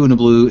Lash, 2 in a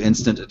blue,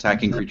 instant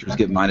attacking creatures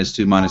get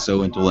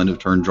 -2/-0 until end of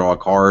turn, draw a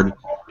card.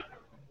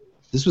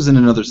 This was in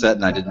another set,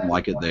 and I didn't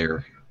like it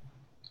there.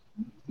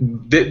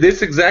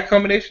 This exact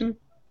combination?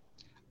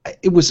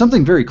 It was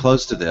something very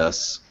close to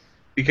this.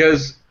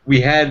 Because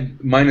we had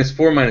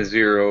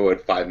 -4/-0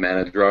 at 5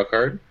 mana to draw a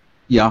card.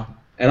 Yeah.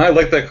 And I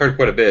liked that card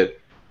quite a bit.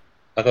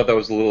 I thought that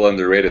was a little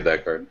underrated,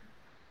 that card.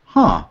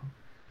 Huh.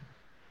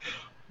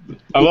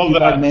 I love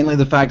that. Mainly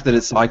the fact that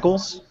it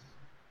cycles?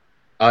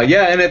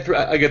 Yeah, and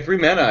I get 3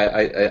 mana.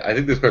 I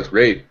think this card's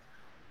great.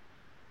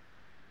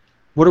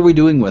 What are we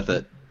doing with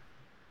it?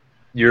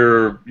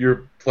 You're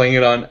playing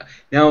it on...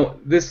 Now,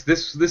 this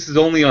is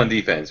only on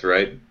defense,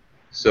 right?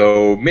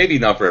 So maybe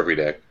not for every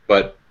deck,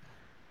 but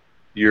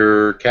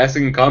you're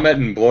casting in combat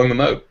and blowing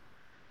them out.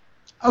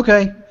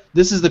 Okay.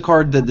 This is the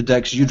card that the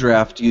decks you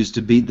draft use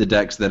to beat the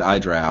decks that I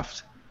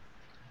draft.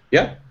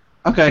 Yeah.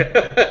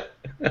 Okay.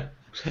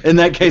 In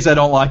that case, I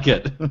don't like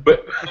it.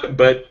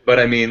 but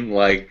I mean,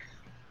 like,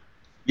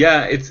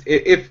 yeah, it's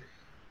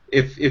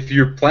if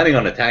you're planning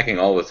on attacking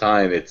all the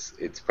time,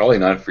 it's probably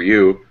not for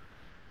you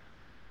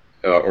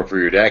or for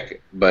your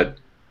deck. But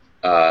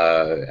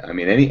I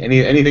mean,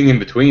 anything in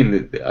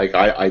between, like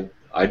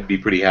I'd be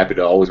pretty happy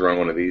to always run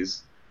one of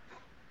these.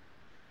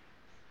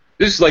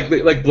 Just like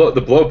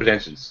the blow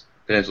potential's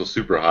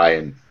super high,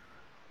 and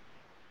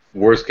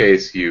worst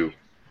case you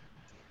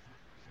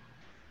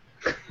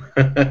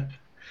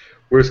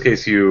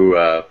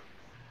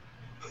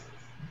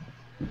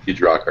you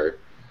draw a card.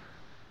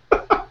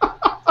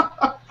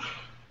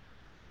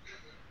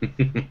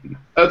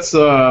 That's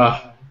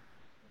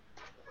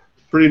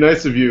pretty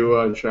nice of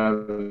you,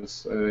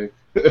 Travis, I think.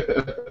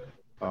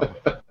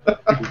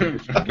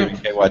 Giving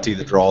KYT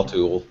the draw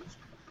tool.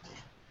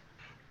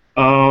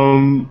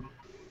 I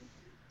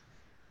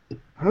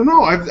don't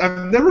know.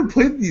 I've never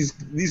played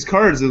these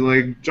cards, and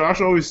like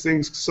Josh always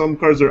thinks some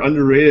cards are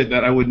underrated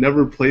that I would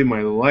never play in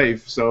my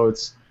life. So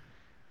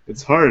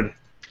it's hard.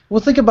 Well,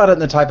 think about it in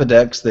the type of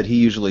decks that he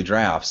usually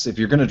drafts. If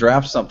you're going to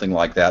draft something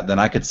like that, then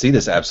I could see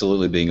this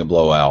absolutely being a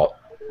blowout.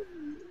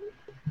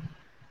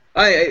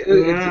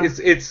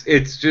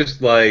 It's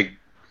just like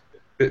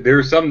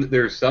there's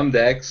some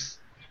decks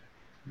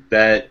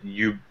that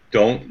you're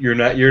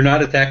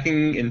not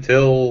attacking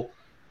until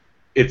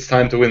it's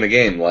time to win the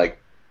game. Like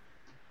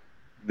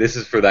this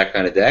is for that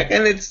kind of deck,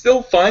 and it's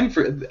still fine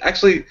for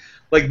actually.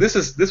 Like this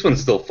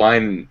one's still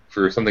fine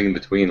for something in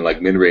between,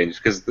 like mid range,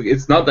 because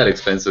it's not that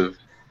expensive.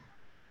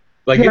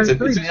 Like yeah,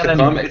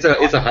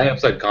 it's a high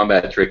upside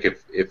combat trick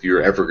if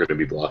you're ever going to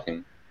be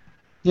blocking.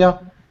 Yeah.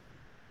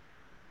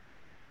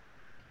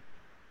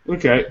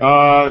 Okay.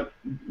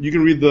 You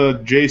can read the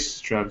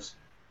Jace, Travis.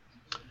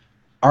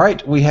 All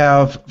right. We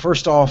have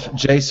first off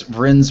Jace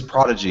Vryn's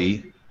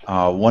Prodigy,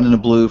 1 in a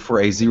blue for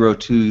a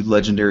 0/2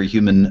 legendary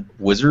human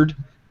wizard.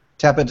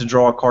 Tap it to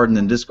draw a card and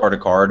then discard a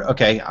card.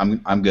 Okay,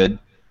 I'm good.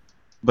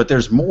 But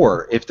there's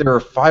more. If there are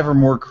 5 or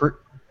more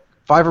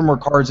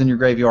cards in your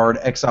graveyard,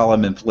 exile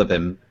him and flip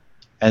him.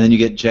 And then you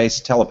get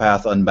Jace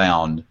Telepath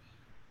Unbound.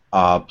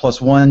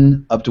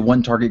 +1, up to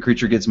 1 target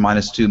creature gets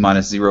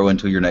 -2/-0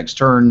 until your next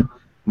turn.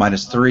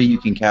 -3, you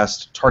can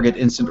cast target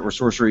instant or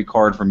sorcery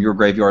card from your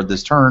graveyard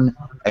this turn,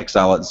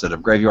 exile it instead of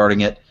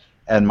graveyarding it.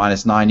 And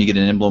 -9, you get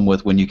an emblem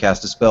with when you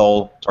cast a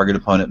spell, target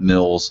opponent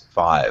mills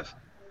 5.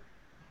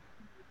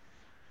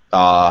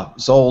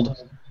 Sold.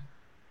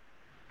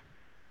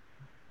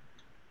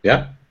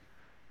 Yeah.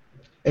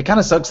 It kind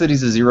of sucks that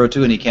he's a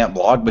 0/2 and he can't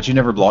block, but you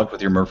never blocked with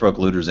your Merfolk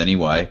Looters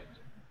anyway.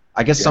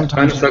 I guess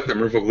sometimes. Kind of sucked that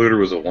Merfolk Looter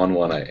was a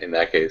 1/1 in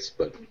that case,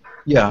 but.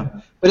 Yeah,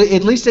 but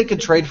at least they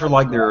could trade for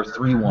like their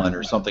 3/1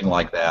 or something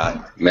like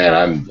that.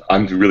 Man,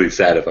 I'm really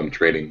sad if I'm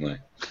trading like.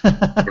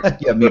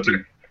 Yeah, me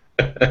too.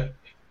 But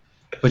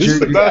this is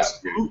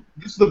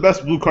the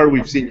best blue card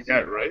we've seen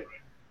yet, right?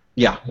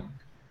 Yeah.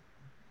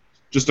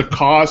 Just the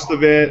cost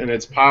of it and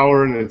its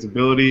power and its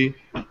ability.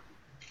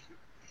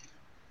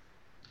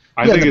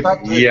 I think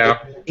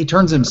he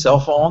turns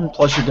himself on,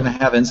 plus you're going to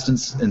have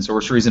instants and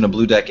sorceries in a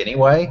blue deck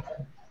anyway.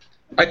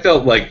 I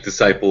felt like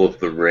Disciple of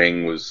the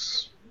Ring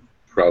was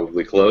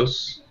probably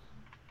close.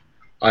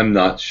 I'm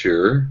not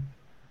sure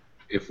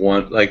if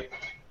one, like...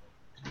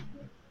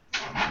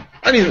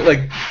 I mean,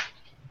 like...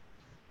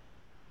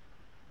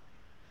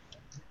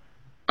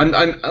 I'm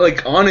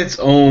like, on its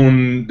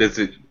own, does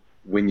it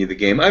win you the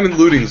game? I mean,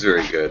 looting's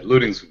very good.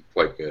 Looting's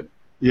quite good.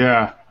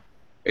 Yeah.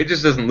 It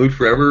just doesn't loot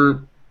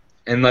forever.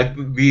 And like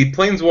the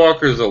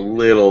Planeswalker's a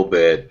little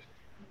bit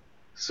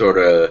sort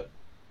of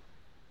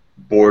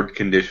board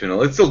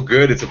conditional. It's still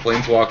good. It's a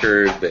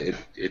Planeswalker.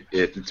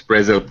 It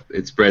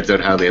spreads out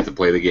how they have to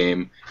play the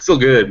game. It's still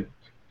good.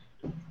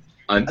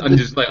 I'm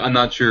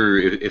not sure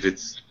if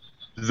it's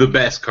the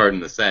best card in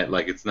the set.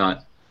 Like it's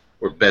not,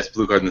 or best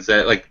blue card in the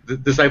set. Like the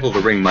Disciple of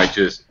the Ring might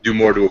just do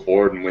more to a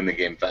board and win the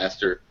game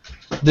faster.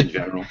 In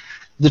general,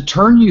 the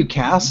turn you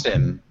cast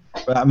him.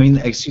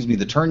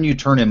 The turn you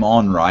turn him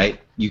on, right?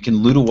 You can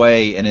loot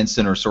away an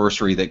instant or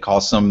sorcery that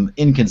costs some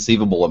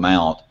inconceivable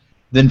amount,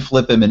 then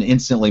flip him and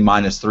instantly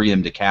 -3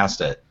 him to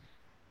cast it.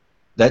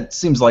 That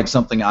seems like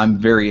something I'm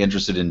very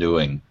interested in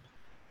doing.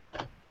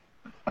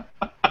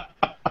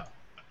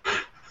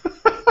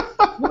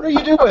 What are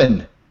you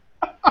doing?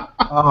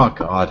 Oh,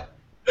 God.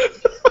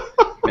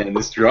 Man,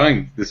 this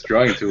drawing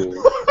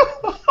tool.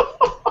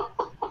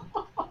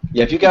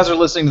 Yeah, if you guys are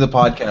listening to the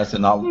podcast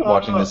and not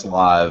watching this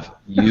live,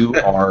 you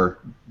are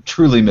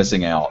truly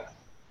missing out.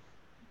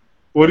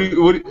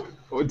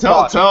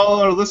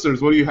 Tell our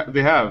listeners, what do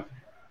they have?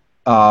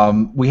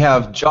 We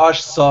have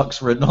Josh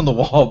Sucks written on the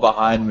wall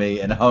behind me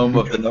and home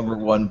of the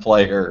 #1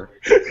 player.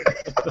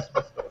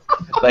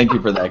 Thank you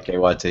for that,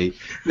 KYT.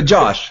 But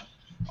Josh,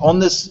 on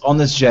this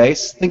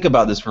Jace, think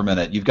about this for a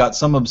minute. You've got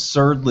some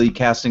absurdly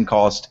casting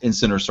cost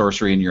instant or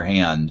sorcery in your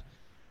hand.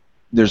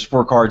 There's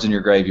 4 cards in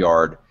your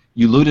graveyard.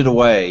 You loot it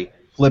away,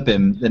 flip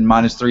him, then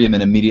 -3 him,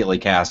 and immediately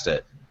cast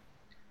it.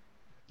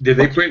 Did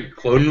they print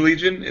Clone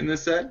Legion in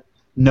this set?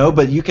 No,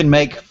 but you can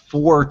make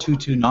 4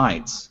 2/2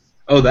 knights.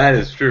 Oh, that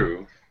is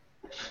true.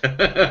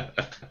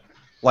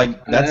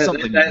 Like that's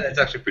something. That's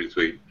actually pretty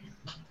sweet.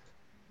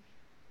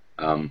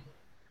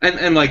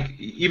 And like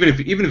even if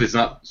it's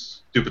not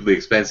stupidly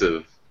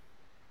expensive,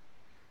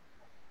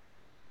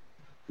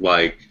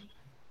 like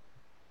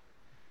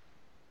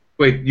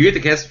wait, you get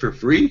to cast it for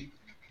free?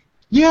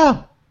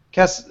 Yeah.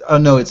 Oh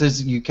no, it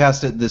says you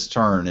cast it this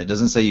turn. It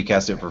doesn't say you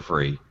cast it for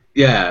free.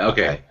 Yeah.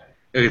 Okay.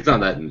 It's not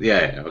that.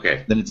 Yeah.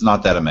 Okay. Then it's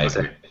not that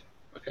amazing.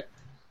 Okay.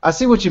 I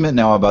see what you meant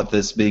now about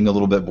this being a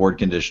little bit board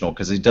conditional,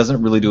 because he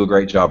doesn't really do a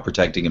great job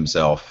protecting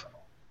himself.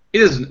 He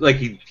doesn't, like,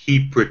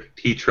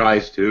 he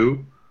tries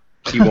to.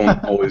 He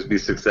won't always be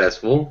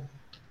successful.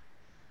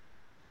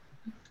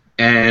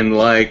 And,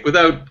 like,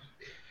 without,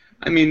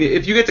 I mean,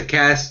 if you get to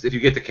cast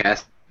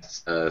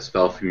a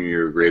spell from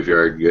your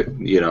graveyard,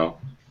 you know,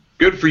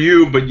 good for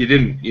you, but you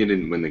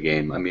didn't win the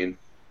game. I mean,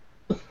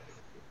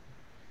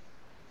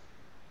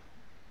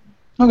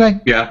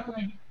 okay. Yeah.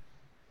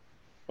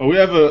 Oh, we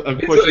have a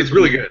question. It's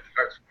really good.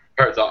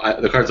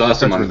 The card's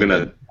awesome. I'm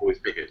gonna always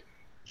pick it.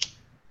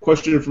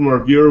 Question from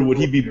our viewer: would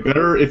he be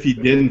better if he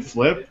didn't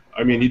flip?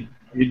 I mean,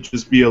 he'd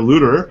just be a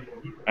looter,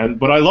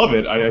 but I love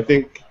it. I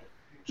think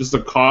just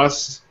the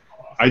cost.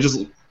 I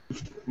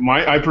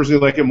personally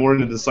like it more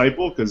than the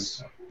Disciple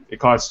because it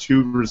costs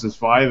 2 versus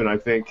 5, and I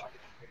think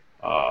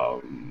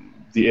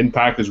the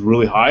impact is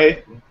really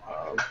high.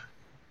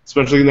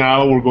 Especially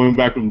now we're going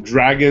back from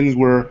dragons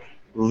where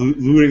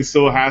looting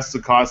still has to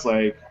cost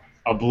like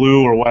a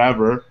blue or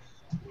whatever,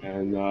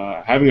 and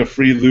having a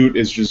free loot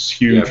is just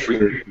huge. Yeah,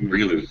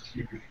 free loot.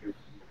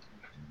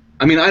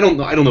 I mean, I don't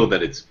know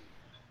that it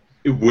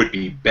would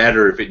be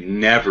better if it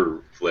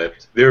never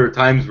flipped. There are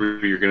times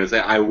where you're gonna say,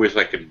 "I wish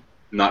I could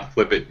not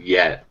flip it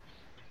yet,"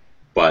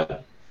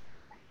 but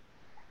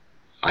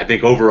I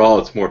think overall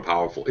it's more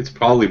powerful. It's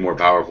probably more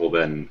powerful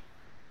than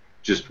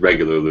just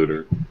regular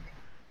looter.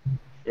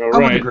 All I would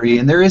right. agree,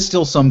 and there is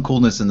still some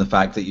coolness in the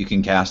fact that you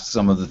can cast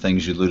some of the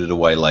things you looted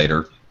away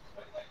later.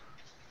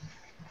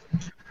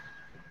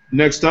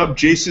 Next up,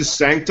 Jace's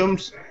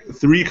Sanctums,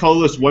 3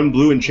 colorless, 1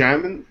 blue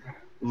enchantment.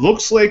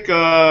 Looks like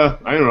I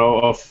don't know,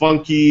 a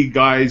funky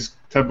guys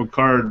type of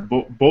card.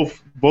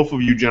 Both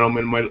of you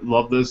gentlemen might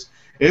love this.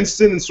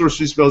 Instant and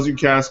sorcery spells you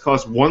cast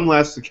cost 1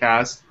 less to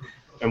cast,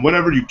 and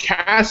whenever you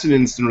cast an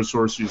instant or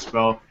sorcery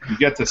spell, you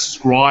get to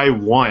scry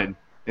 1,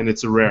 and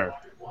it's a rare.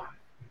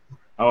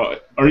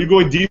 Are you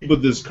going deep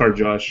with this card,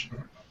 Josh?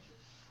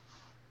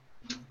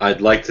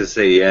 I'd like to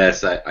say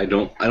yes. I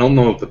don't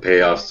know if the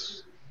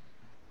payoff's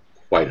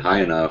quite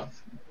high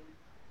enough.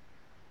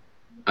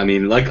 I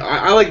mean, like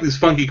I like these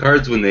funky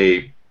cards when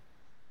they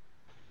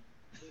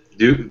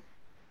do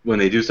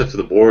stuff to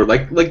the board.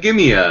 Like give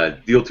me a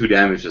deal 2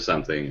 damage to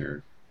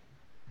something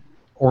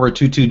Or a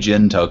 2/2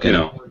 Djinn token. You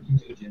know.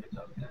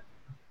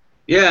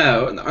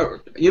 Yeah,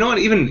 you know what?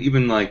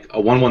 Even like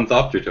a 1/1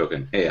 Thopter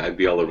token. Hey, I'd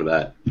be all over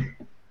that.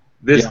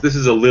 This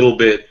is a little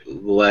bit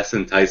less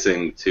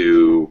enticing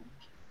to.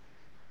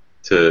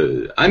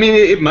 I mean,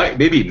 it might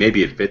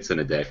maybe it fits in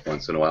a deck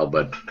once in a while,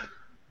 but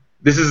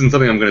this isn't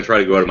something I'm going to try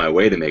to go out of my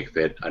way to make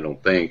fit. I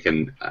don't think,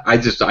 and I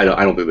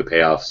don't think the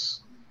payoffs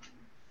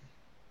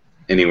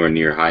anywhere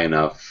near high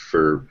enough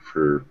for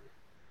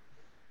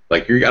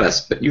like you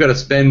gotta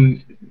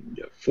spend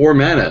 4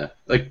 mana.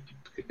 Like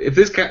if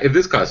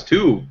this costs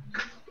 2,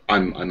 I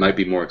might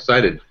be more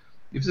excited.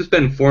 You have to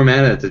spend 4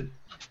 mana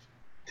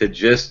to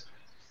just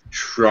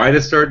try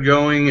to start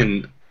going,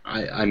 and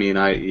I mean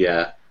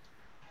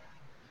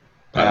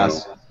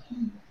Pass.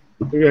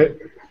 Okay.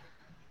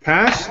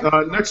 Pass.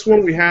 Next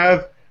one we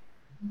have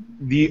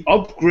the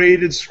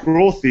upgraded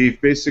Scroll Thief,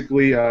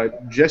 basically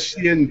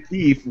Gestian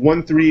Thief,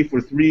 1/3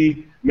 for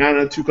 3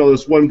 mana, 2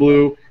 colors, 1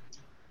 blue.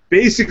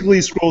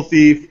 Basically Scroll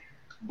Thief,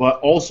 but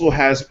also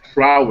has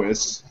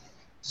prowess.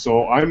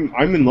 So I'm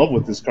in love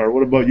with this card.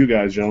 What about you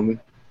guys, gentlemen?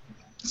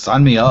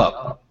 Sign me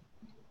up.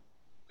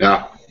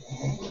 Yeah.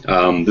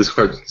 This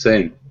card's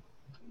insane.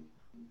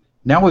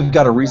 Now we've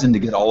got a reason to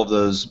get all of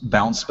those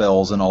bounce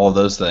spells and all of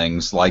those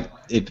things. Like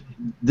if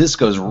this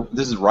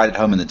is right at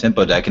home in the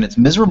tempo deck, and it's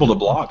miserable to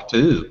block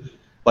too.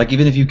 Like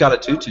even if you've got a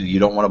 2/2, you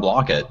don't want to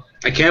block it.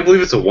 I can't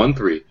believe it's a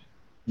 1/3.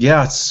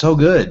 Yeah, it's so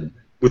good.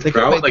 With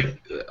prowess,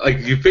 like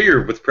you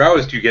figure with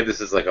prowess, you get this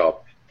as like a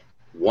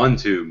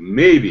 1/2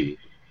 maybe,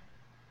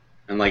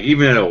 and like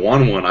even at a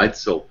 1/1, I'd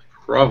still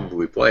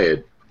probably play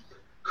it.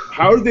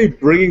 How are they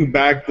bringing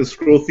back the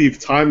Scroll Thief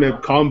Time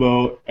Map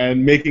combo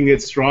and making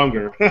it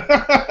stronger?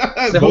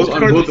 Both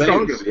cards are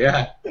stronger.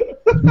 Yeah.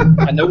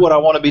 I know what I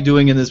want to be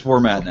doing in this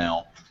format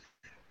now.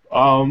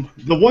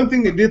 The one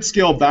thing that did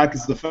scale back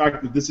is the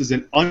fact that this is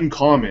an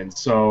uncommon.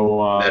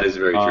 So that is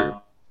very true.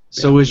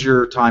 So is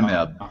your Time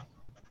Ebb.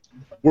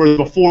 Whereas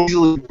before,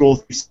 Scroll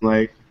Thief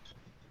like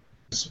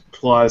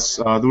plus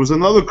there was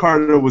another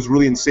card that was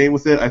really insane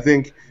with it. I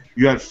think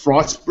you had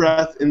Frost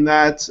Breath in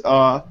that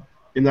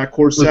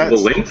core set.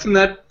 Was the Lynx in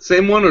that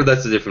same one, or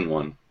that's a different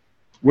one?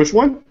 Which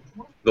one?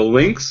 The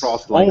Lynx?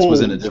 Frost Lynx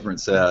was in a different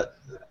set.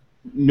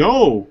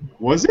 No,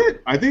 was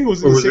it? I think it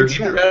was in the same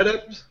set.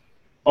 Adept?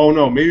 Oh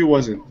no, maybe it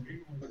wasn't.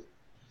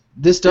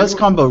 This does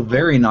combo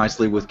very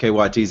nicely with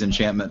KYT's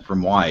enchantment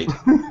from White.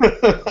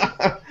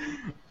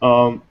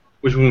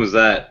 Which one was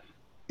that?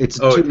 It's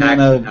 2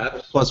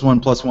 mana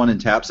 +1/+1 and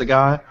taps a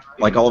guy.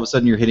 Like all of a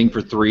sudden you're hitting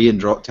for 3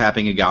 and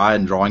tapping a guy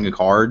and drawing a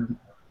card.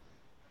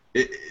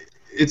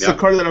 It's the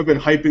card that I've been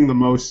hyping the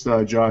most,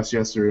 Josh,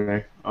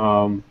 yesterday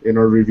in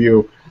our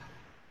review.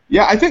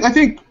 Yeah, I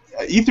think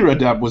Aether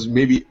Adept was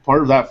maybe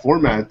part of that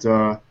format,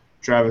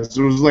 Travis.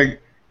 There was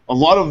like a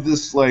lot of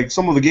this, like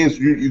some of the games,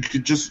 you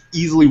could just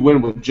easily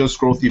win with just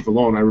Scroll Thief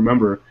alone. I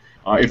remember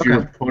if your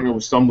opponent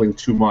was stumbling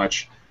too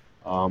much.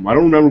 I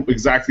don't remember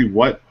exactly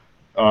what,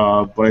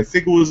 but I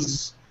think it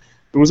was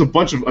a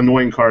bunch of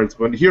annoying cards.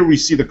 But here we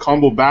see the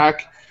combo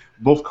back.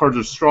 Both cards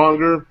are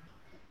stronger,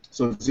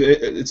 so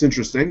it's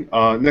interesting.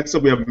 Next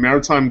up, we have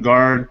Maritime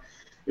Guard.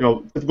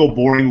 Typical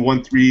boring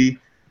 1/3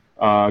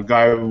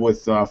 guy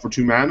with for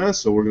 2 mana.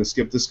 So we're gonna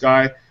skip this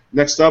guy.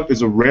 Next up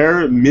is a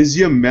rare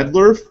Mizia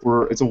Meddler.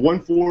 It's a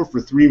 1/4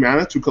 for 3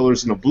 mana, 2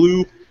 colors and a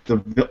blue. The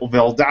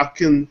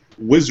Veldakin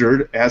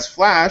Wizard has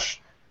flash.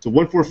 It's a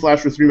 1/4 flash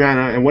for 3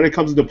 mana, and when it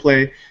comes into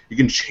play, you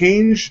can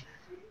change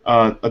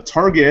a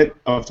target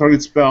of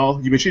target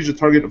spell. You may change the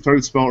target of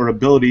target spell or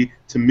ability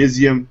to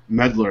Mizia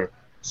Meddler.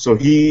 So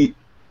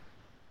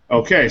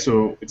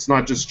so it's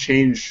not just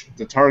change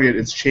the target;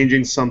 it's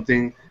changing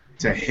something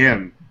to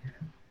him.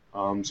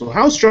 So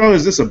how strong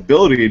is this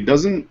ability? It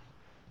doesn't,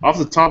 off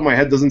the top of my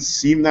head, doesn't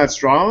seem that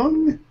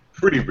strong.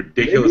 Pretty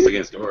ridiculous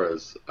against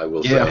auras, I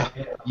will say.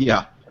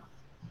 Yeah.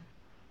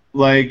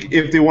 Like,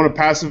 if they want to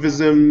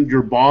pacifism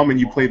your bomb and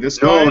you play this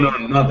guy? No,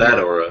 not that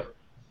aura.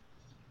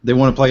 They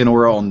want to play an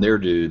aura on their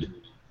dude.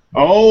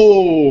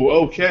 Oh,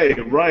 okay,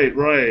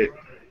 right.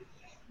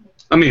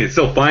 I mean, it's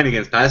still fine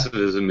against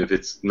pacifism if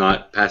it's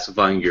not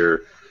pacifying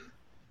your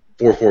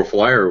 4/4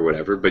 flyer or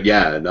whatever, but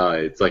yeah, no,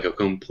 it's like a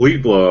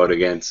complete blowout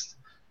against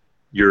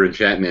your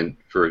enchantment,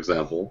 for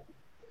example.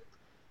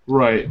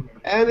 Right.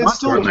 And it's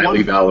still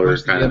Nightly Valor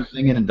kind of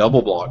thing in a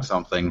double block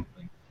something.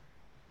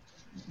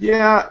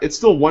 Yeah, it's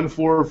still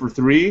 1/4 for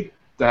 3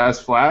 that has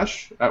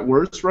flash at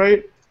worst,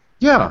 right?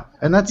 Yeah,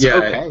 and that's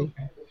okay.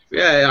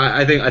 Yeah,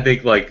 I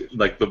think like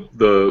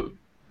the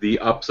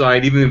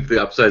upside, even if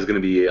the upside is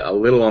going to be a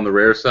little on the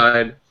rare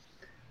side,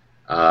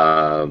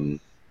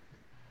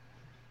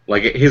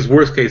 like his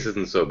worst case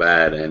isn't so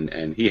bad,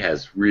 and he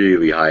has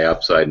really high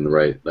upside in the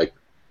right, like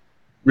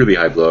really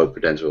high blowout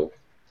potential.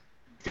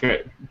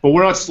 Okay, but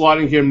we're not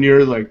slotting him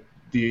near like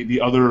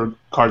the other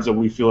cards that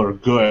we feel are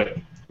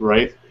good,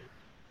 right?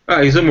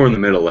 He's somewhere in the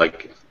middle,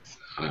 like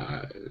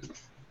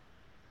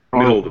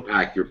middle of the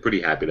pack. You're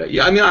pretty happy to.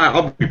 Yeah, I mean,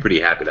 I'll be pretty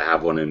happy to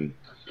have one in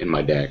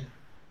my deck,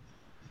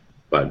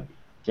 but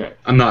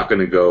I'm not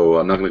gonna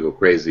go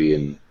crazy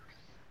and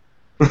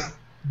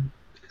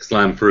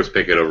slam first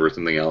pick it over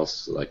something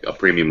else, like a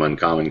premium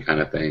uncommon kind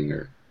of thing,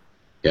 or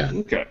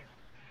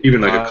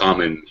even like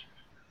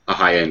a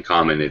high-end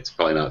common. It's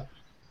probably not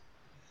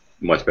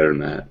much better than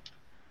that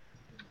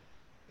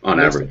on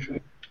average.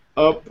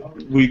 Up,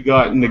 we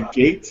got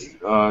Negate.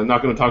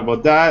 Not going to talk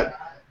about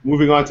that.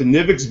 Moving on to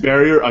Nivix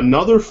Barrier,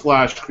 another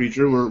flash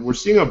creature. We're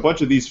seeing a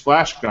bunch of these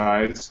flash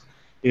guys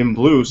in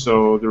blue,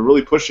 so they're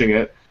really pushing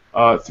it.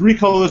 3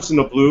 colors in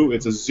the blue.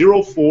 It's a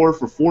 0/4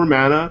 for 4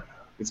 mana.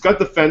 It's got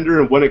Defender,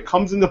 and when it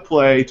comes into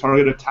play,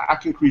 target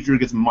attacking creature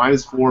gets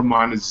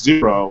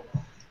 -4/-0.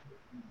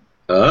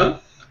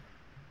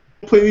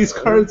 Play these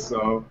cards,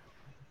 though.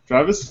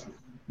 Travis?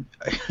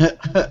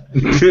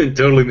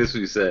 Totally missed what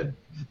you said.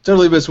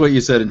 Totally missed what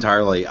you said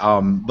entirely.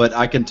 But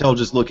I can tell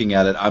just looking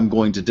at it, I'm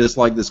going to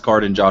dislike this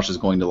card, and Josh is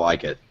going to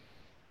like it.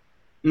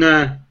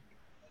 Nah.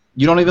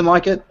 You don't even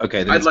like it?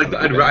 Okay. Then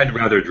I'd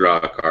rather draw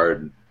a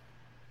card.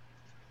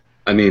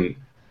 I mean,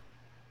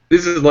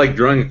 this is like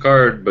drawing a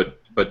card, but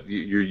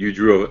you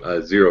drew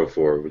a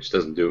 0/4, which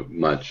doesn't do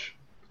much.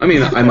 I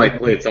mean, I might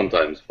play it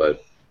sometimes,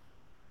 but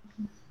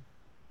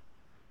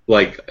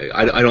like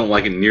I don't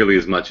like it nearly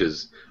as much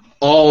as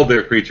all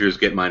their creatures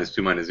get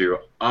 -2/-0.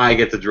 I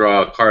get to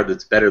draw a card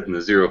that's better than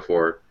the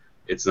 0/4.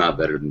 It's not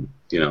better than,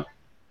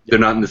 they're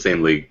not in the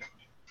same league.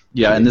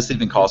 Yeah, and this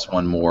even costs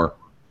 1 more.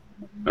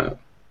 All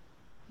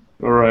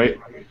right.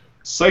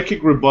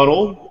 Psychic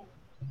Rebuttal,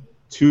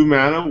 2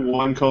 mana,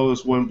 1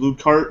 colorless, 1 blue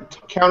card.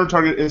 Counter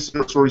target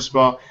instant or sorcery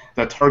spell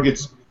that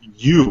targets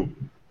you.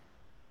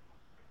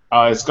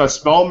 It's got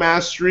Spell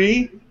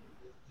Mastery,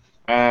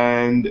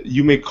 and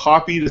you may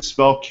copy the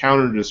spell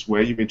counter this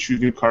way. You may choose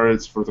new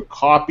cards for the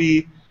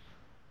copy.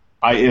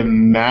 I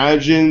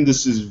imagine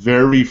this is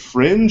very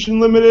fringe and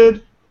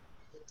limited.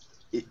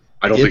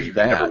 I don't think you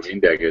can ever main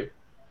deck it.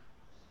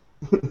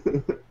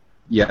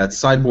 Yeah, it's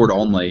sideboard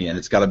only, and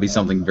it's got to be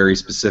something very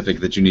specific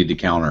that you need to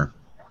counter.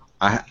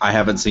 I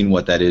haven't seen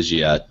what that is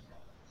yet.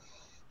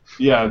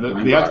 Yeah,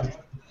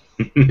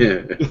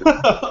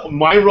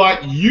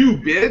 Myrot, you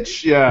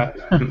bitch. Yeah,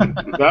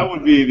 that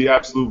would be the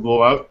absolute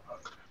blowout.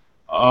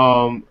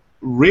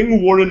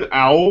 Ring Warden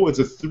Owl. It's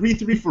a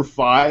 3/3 for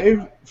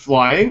 5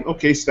 flying.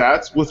 Okay,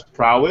 stats with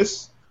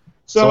prowess.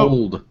 So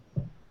sold.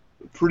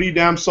 Pretty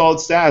damn solid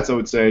stats, I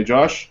would say.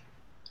 Josh.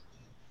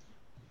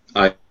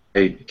 I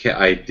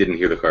didn't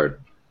hear the card.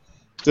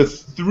 It's a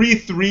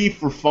 3/3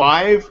 for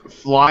 5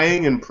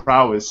 flying and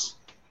prowess.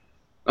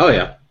 Oh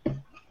yeah,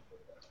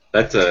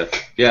 that's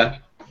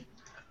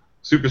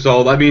super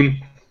solid. I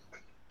mean,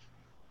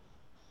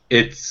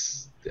 I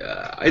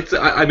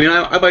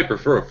might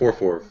prefer a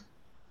 4/4.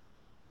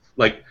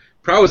 Like,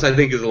 prowess, I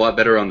think, is a lot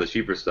better on the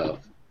cheaper stuff.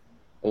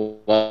 A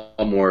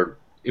lot more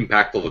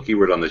impactful of a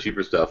keyword on the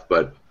cheaper stuff,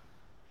 but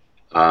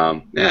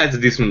it's a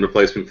decent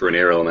replacement for an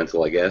air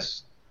elemental, I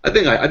guess. I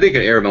think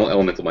an air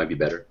elemental might be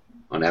better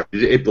on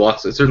average. It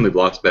certainly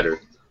blocks better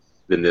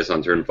than this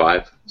on turn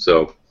 5.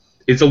 So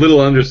it's a little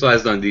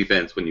undersized on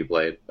defense when you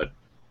play it, but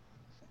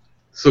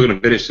still going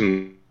to finish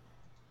some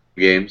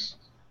games.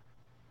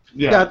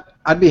 Yeah,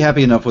 I'd be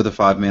happy enough with a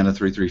 5-mana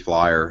 3/3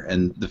 flyer,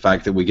 and the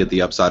fact that we get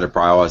the upside of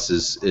prowess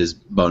is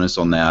bonus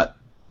on that.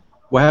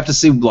 We'll have to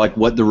see like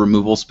what the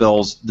removal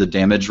spells, the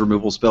damage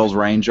removal spells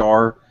range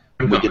are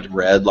when we get to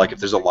red. Like if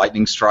there's a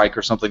lightning strike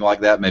or something like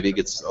that, maybe it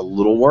gets a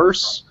little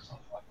worse.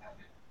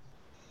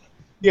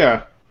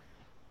 Yeah,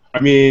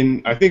 I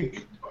mean, I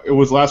think it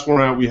was last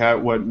format we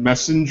had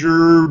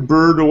Messenger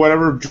Bird or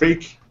whatever,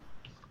 Drake,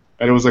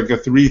 and it was like a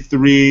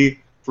 3/3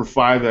 for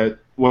 5 that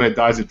when it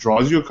dies it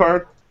draws you a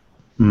card.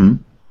 Hmm.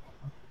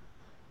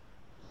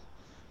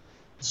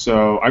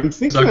 So I'm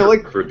thinking I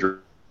like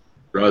for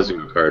draws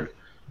you a card.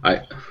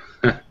 I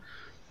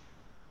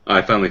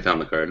finally found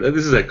the card.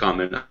 This is a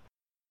common.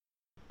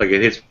 Like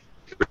it hits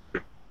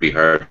pretty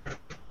hard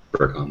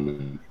for a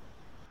common.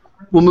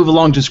 We'll move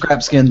along to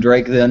Scrapskin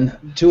Drake then.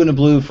 2 and a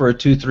blue for a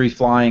 2/3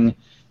 flying.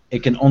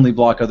 It can only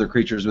block other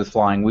creatures with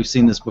flying. We've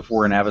seen this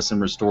before in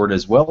Avacyn Restored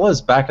as well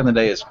as back in the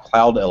day as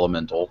Cloud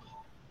Elemental.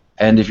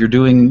 And if you're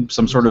doing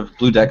some sort of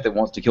blue deck that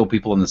wants to kill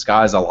people in the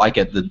skies, I like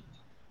it. The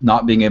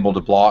not being able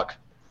to block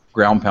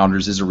ground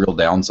pounders is a real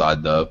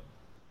downside, though.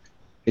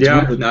 It's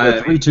yeah,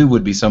 really, 3/2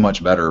 would be so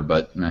much better,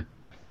 but.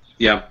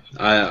 Yeah,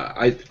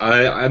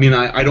 I mean,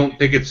 I don't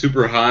think it's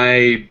super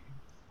high.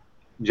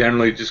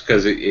 Generally, just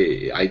because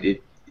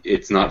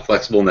it's not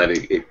flexible in that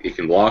it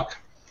can block,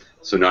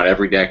 so not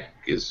every deck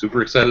is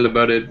super excited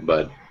about it.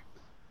 But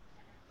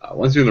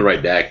once you're in the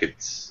right deck,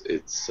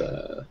 it's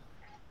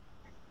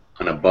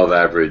an above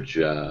average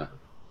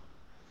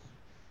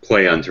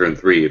play on turn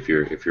 3 if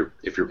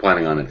you're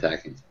planning on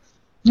attacking.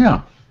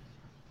 Yeah.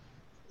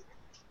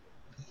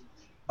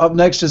 Up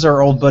next is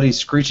our old buddy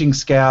Screeching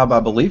Scab, I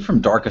believe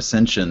from Dark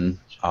Ascension.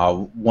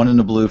 1 in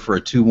a blue for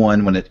a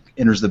 2/1. When it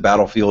enters the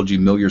battlefield, you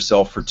mill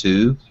yourself for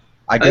 2.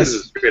 I guess. This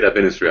is straight up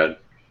Innistrad.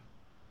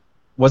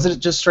 Was it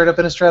just straight up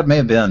Innistrad? May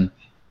have been.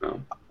 No.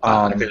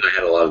 I think I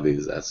had a lot of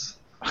these. That's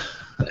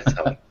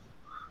how.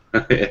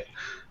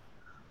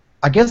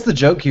 I guess the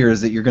joke here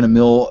is that you're going to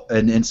mill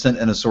an instant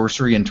and a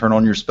sorcery and turn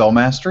on your spell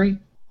mastery.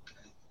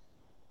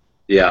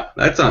 Yeah,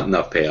 that's not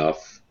enough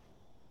payoff.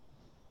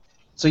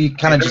 So you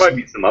kind of there just.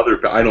 Might be some other.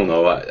 I don't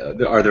know.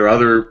 Are there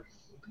other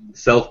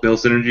self-mill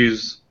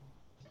synergies?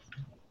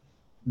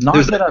 Not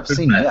There's that I've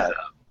seen yet.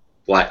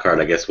 Black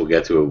card, I guess we'll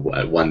get to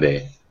it one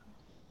day.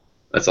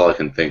 That's all I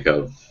can think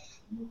of.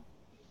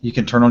 You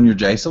can turn on your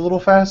Jace a little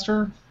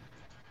faster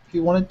if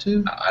you wanted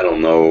to. I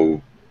don't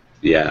know.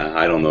 Yeah,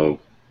 I don't know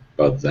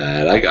about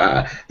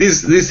that.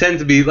 These tend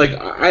to be like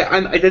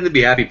I tend to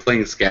be happy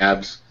playing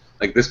Scabs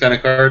like this kind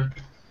of card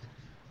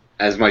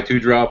as my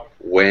 2-drop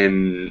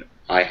when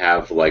I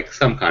have like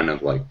some kind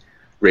of like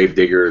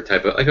Gravedigger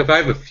type of like if I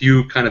have a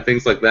few kind of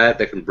things like that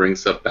can bring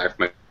stuff back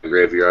from my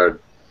graveyard.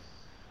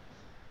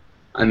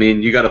 I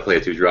mean, you got to play a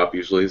 2-drop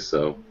usually,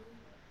 so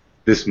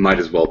this might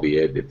as well be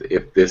it.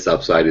 If this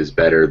upside is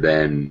better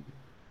than,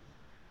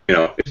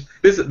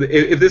 if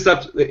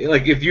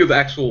you have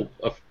actual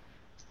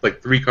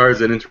like 3 cards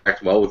that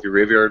interact well with your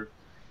graveyard,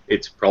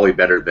 it's probably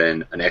better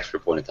than an extra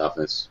point of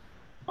toughness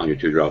on your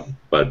 2-drop,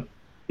 but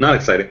not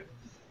exciting.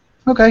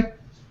 Okay.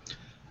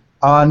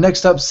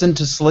 Next up, Send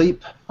to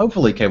Sleep.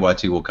 Hopefully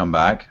KYT will come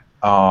back.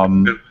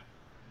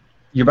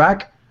 You're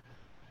back?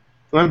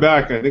 I'm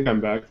back. I think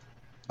I'm back.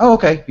 Oh,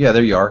 okay. Yeah,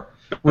 there you are.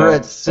 We're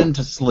at Send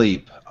to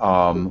Sleep.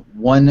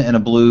 1 and a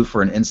blue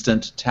for an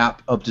instant.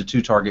 Tap up to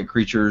 2 target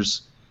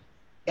creatures.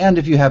 And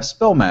if you have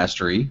Spell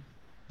Mastery,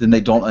 then they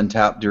don't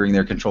untap during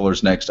their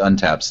controller's next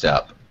untap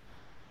step.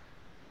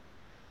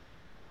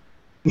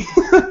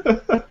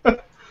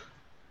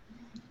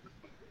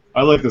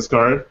 I like this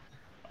card.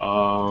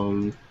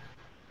 I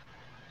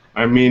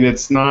mean,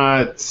 it's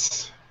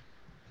not.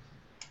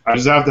 I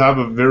just have to have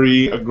a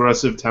very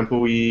aggressive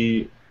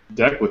tempo-y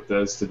deck with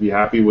this to be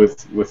happy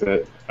with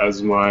it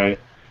as one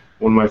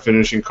of my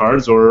finishing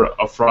cards, or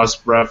a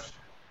Frost Breath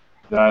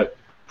that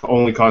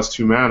only costs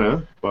 2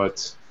 mana.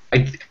 But I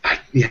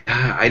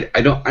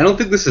don't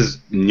think this is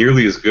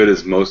nearly as good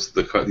as most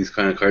of these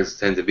kind of cards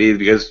tend to be,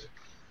 because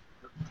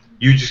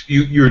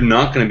you're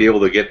not going to be able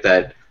to get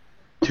that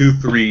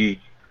 2/3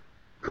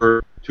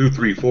 curve,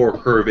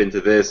 2/3/4 curve into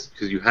this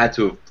because you had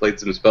to have played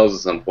some spells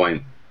at some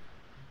point.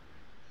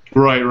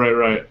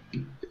 Right.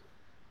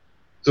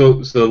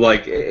 So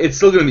like it's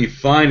still going to be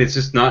fine. It's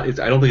just not.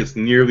 I don't think it's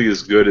nearly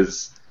as good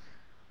as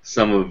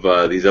some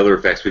of these other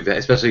effects we've had,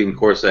 especially in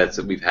core sets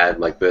that we've had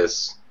like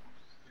this,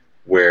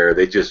 where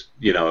they just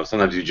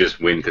sometimes you just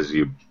win because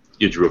you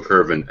drew a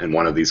curve in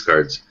one of these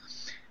cards.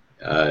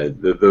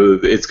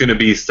 It's going to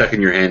be stuck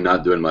in your hand,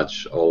 not doing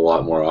much a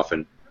lot more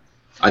often.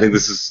 I think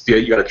this is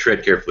you got to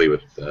tread carefully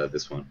with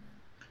this one.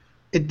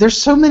 There's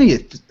so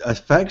many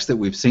effects that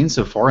we've seen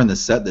so far in the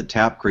set that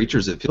tap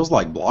creatures. It feels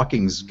like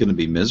blocking's going to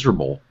be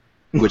miserable,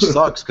 which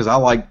sucks because I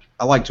like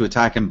to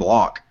attack and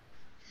block.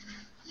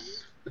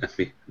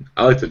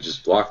 I like to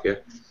just block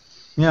it.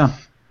 Yeah.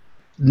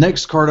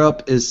 Next card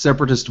up is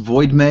Separatist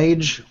Void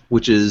Mage,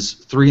 which is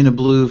 3 and a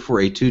blue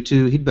for a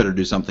 2/2. He'd better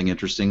do something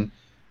interesting.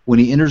 When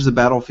he enters the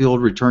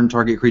battlefield, return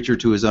target creature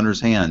to his owner's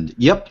hand.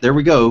 Yep, there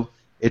we go.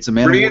 It's a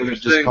Mana War that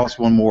just costs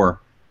 1 more.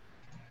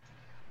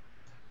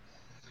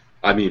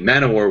 I mean,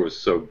 Mana War was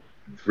so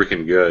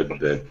freaking good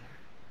that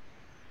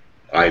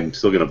I'm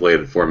still going to play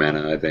it at 4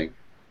 mana, I think.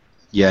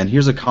 Yeah, and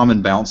here's a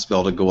common bounce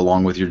spell to go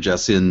along with your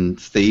Jessin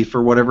Thief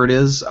or whatever it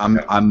is.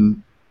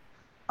 I'm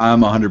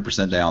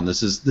 100% down.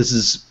 This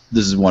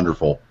is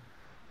wonderful.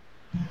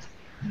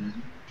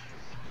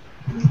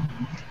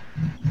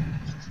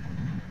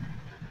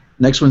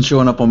 Next one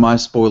showing up on my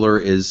spoiler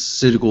is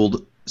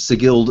Sigilled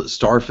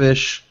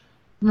Starfish.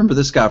 Remember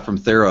this guy from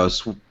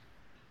Theros?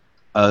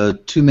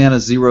 2 mana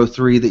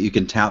 0/3 that you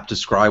can tap to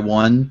scry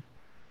 1.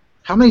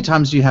 How many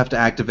times do you have to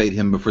activate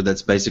him before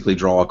that's basically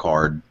draw a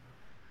card?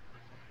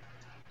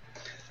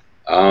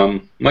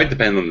 Might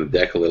depend on the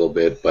deck a little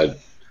bit, but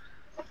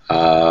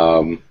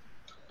I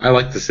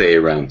like to say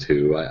around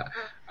 2.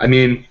 I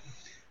mean,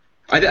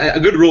 a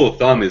good rule of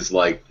thumb is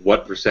like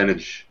what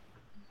percentage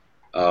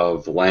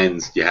of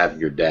lands do you have in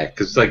your deck?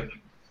 Because like,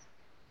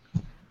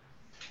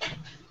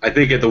 I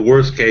think at the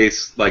worst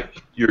case,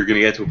 like you're gonna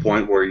get to a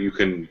point where you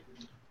can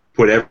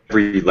put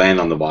every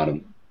land on the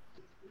bottom.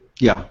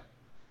 Yeah.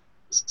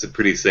 It's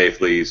pretty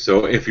safely.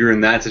 So if you're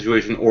in that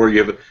situation, or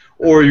you're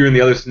in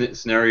the other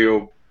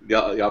scenario,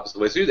 the opposite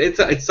way. So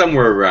it's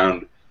somewhere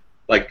around.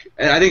 Like,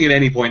 I think at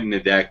any point in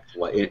a deck,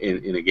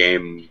 in a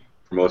game,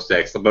 for most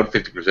decks, about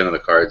 50% of the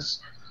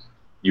cards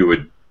you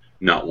would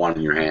not want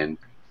in your hand,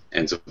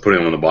 and so putting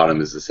them on the bottom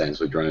is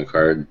essentially drawing a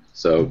card.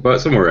 So, but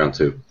somewhere around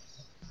 2.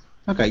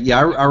 Okay, yeah,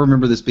 I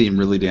remember this being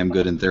really damn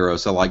good in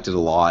Theros. I liked it a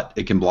lot.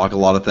 It can block a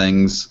lot of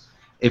things.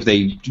 If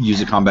they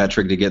use a combat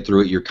trick to get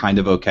through it, you're kind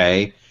of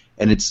okay.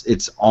 And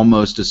it's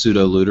almost a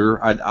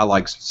pseudo-looter. I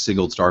like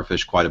Sigilled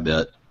Starfish quite a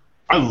bit.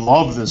 I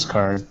love this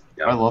card.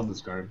 Yeah. I love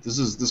this card.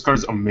 This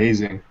card's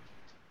amazing.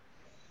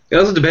 It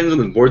also depends on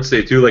the board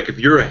state too. Like if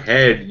you're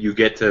ahead, you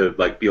get to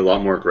like be a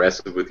lot more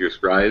aggressive with your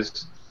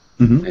scries,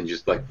 and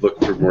just like look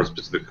for more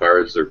specific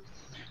cards. Or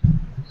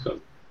so,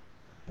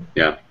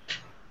 yeah.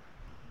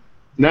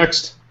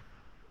 Next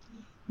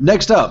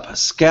up,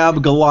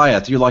 Scab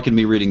Goliath. You're liking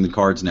me reading the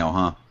cards now,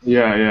 huh?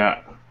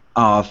 Yeah.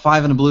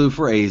 5 and a blue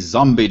for a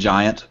zombie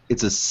giant.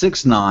 It's a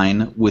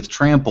 6/9 with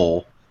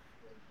trample,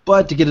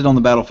 but to get it on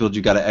the battlefield,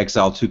 you got to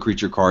exile 2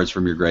 creature cards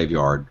from your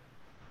graveyard.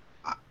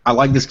 I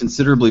like this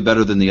considerably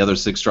better than the other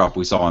 6-drop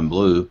we saw in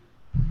blue.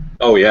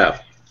 Oh yeah.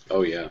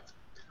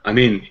 I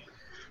mean,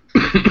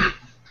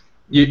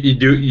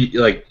 you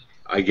like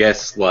I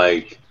guess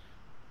like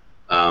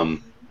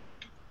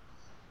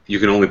you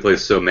can only play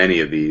so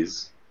many of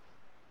these.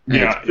 And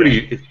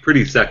it's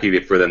pretty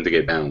sucky for them to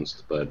get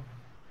bounced, but.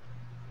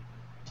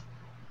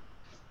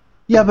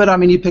 Yeah, but I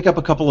mean, you pick up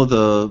a couple of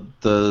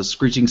the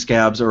Screeching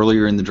Scabs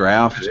earlier in the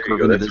draft.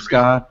 This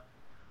guy.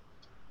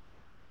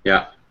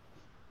 Yeah.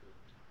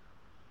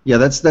 Yeah,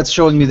 that's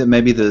showing me that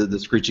maybe the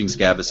Screeching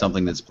Scab is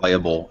something that's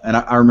playable. And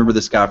I remember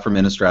this guy from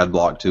Innistrad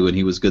Block too, and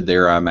he was good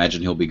there. I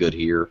imagine he'll be good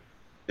here.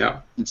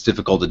 Yeah. It's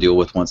difficult to deal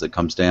with once it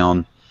comes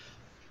down.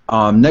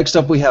 Next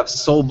up, we have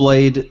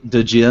Soulblade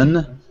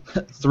Djinn,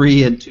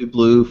 3 and 2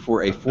 blue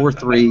for a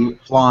 4/3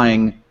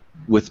 flying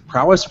with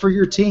prowess for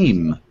your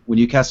team. When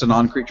you cast a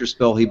non-creature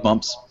spell, he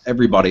bumps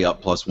everybody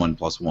up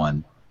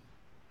 +1/+1.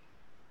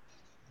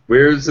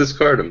 Where is this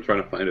card? I'm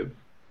trying to find it.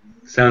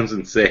 Sounds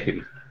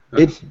insane.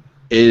 It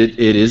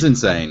is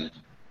insane.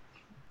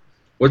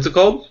 What's it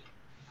called?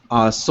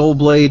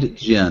 Soulblade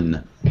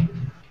Djinn.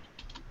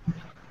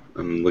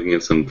 I'm looking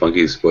at some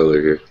funky spoiler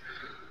here.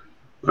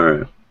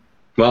 Alright.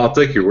 Well, I'll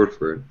take your word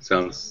for it.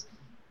 Sounds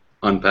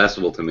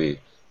unpassable to me.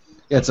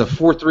 Yeah, it's a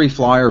 4/3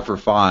 flyer for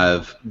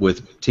 5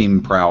 with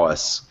team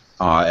prowess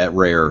at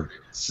rare.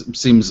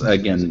 Seems,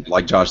 again,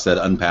 like Josh said,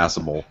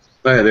 unpassable.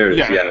 Oh, yeah, there it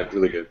is. Yeah,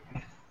 really good.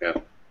 Yeah.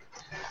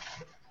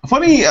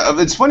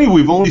 It's funny.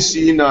 We've only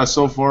seen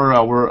so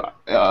far. We're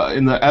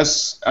in the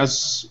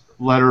S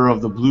letter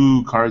of the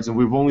blue cards, and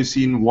we've only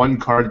seen one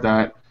card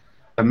that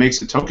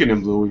makes a token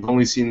in blue. We've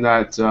only seen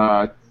that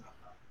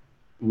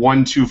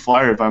 1/2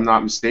 flyer, if I'm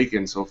not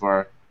mistaken, so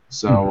far.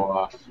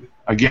 So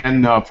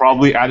again,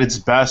 probably at its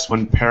best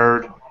when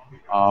paired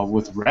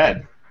with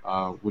red,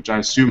 which I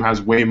assume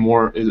has way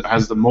more,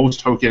 has the most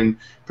token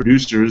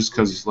producers.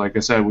 Because, like I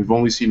said, we've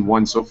only seen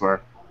one so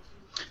far.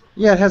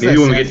 Yeah, it has maybe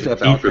that when we get to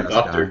stuff out for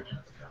Doctor.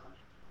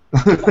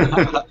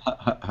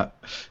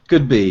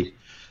 Could be.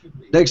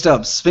 Next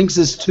up,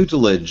 Sphinx's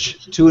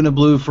Tutelage. 2 and a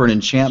blue for an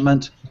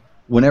enchantment.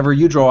 Whenever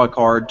you draw a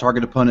card,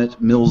 target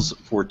opponent mills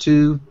for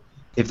 2.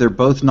 If they're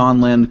both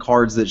non-land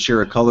cards that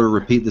share a color,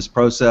 repeat this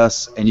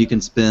process, and you can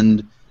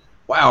spend...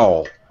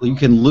 Wow! You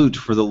can loot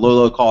for the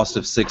low cost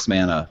of 6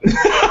 mana.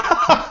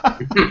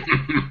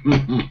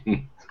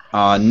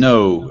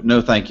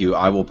 No thank you.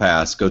 I will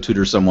pass. Go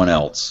tutor someone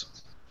else.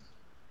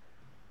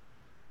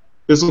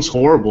 This looks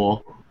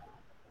horrible.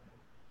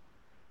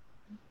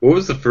 What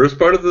was the first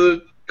part of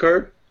the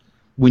card?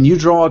 When you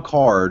draw a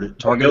card,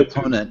 target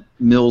opponent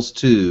mills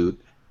 2.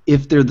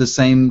 If they're the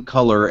same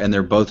color and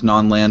they're both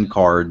non-land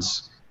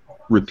cards,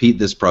 repeat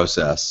this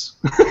process.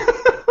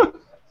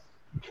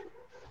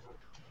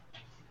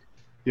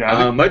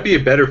 Yeah, might be a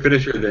better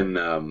finisher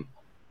than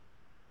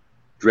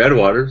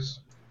Dreadwaters.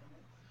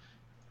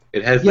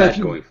 It has that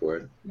going for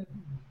it.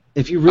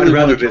 If you really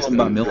want to kill this him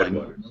by than milling.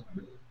 Dreadwaters.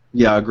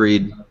 Yeah,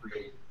 agreed.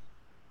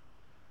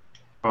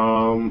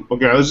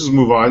 Okay, let's just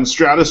move on.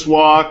 Stratus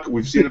Walk,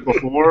 we've seen it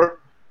before.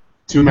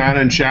 2-mana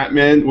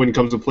enchantment. When it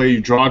comes to play,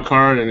 you draw a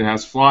card and it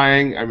has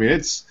flying. I mean,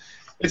 it's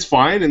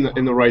fine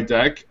in the right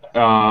deck.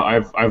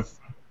 I've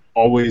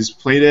always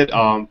played it.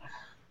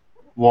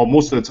 Well,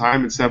 most of the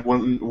time, except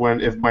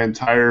when if my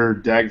entire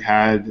deck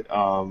had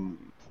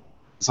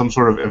some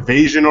sort of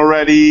evasion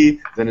already,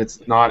 then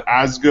it's not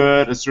as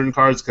good as certain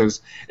cards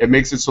because it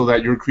makes it so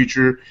that your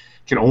creature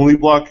can only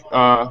block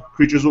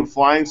creatures with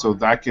flying. So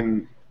that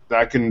can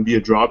be a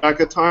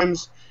drawback at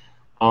times.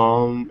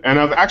 And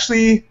I've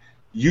actually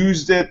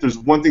used it. There's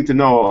one thing to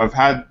know. I've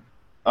had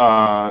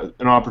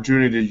an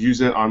opportunity to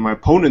use it on my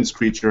opponent's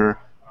creature,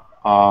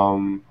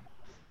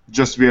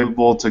 just to be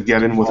able to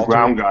get in with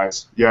ground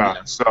guys.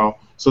 Yeah. So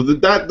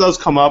that does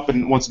come up,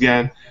 and once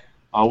again,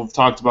 we've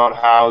talked about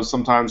how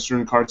sometimes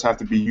certain cards have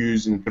to be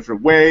used in a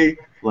different way.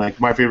 Like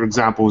my favorite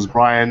example is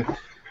Brian,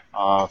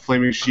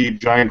 Flaming Sheep,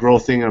 Giant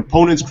Growth Thing, an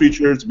opponent's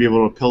creature to be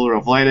able to Pillar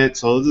of Light it.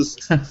 So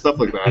just stuff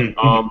like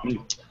that.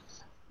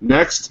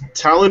 Next,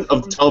 Talent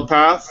of the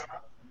Telepath.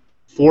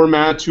 4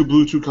 mana, 2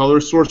 blue, 2 color,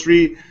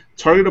 sorcery.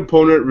 Target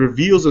opponent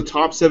reveals the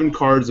top 7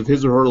 cards of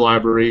his or her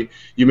library.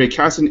 You may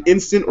cast an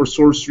instant or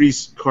sorcery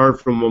card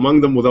from among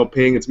them without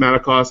paying its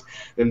mana cost.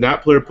 Then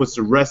that player puts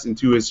the rest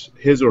into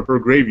his or her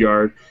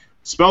graveyard.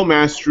 Spell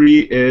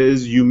Mastery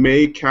is you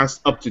may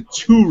cast up to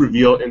 2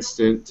 reveal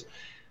instant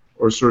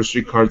or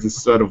sorcery cards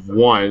instead of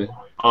 1.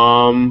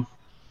 I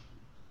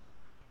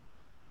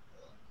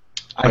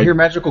hear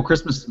Magical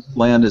Christmas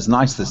Land is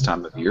nice this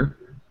time of year.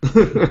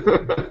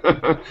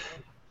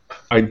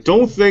 I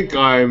don't think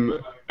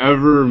I'm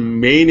ever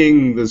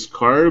maining this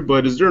card,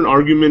 but is there an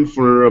argument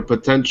for a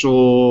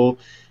potential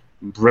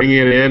bringing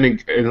it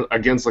in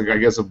against, like, I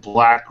guess, a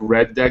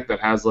black-red deck that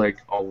has, like,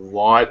 a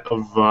lot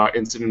of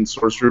instant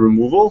sorcery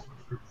removal?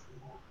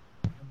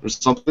 Or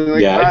something like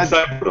that? Yeah, it's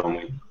sideboard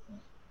only.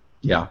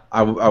 Yeah,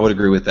 I would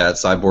agree with that.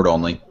 Sideboard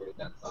only.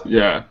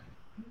 Yeah.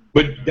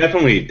 But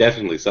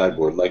definitely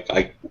sideboard. Like,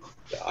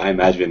 I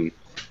imagine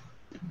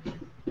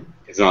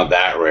it's not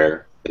that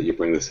rare that you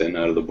bring this in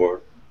out of the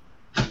board.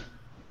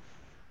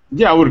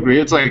 Yeah, I would agree.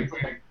 It's like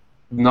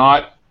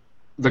not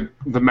the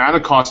mana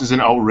cost isn't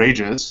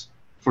outrageous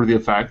for the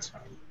effect.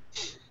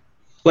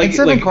 Like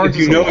cards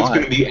if you is know a it's lot.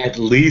 going to be at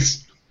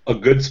least a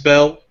good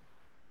spell,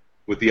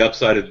 with the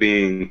upside of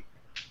being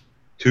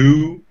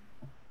 2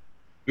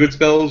 good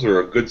spells or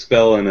a good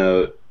spell and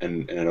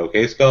an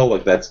okay spell,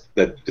 like that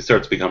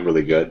starts to become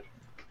really good.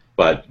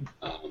 But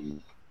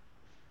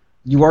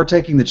You are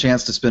taking the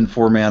chance to spend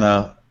 4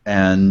 mana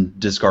and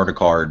discard a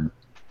card.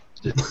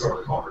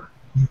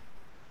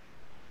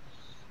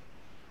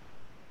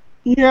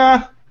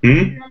 Yeah.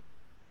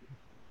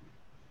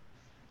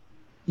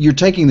 You're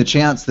taking the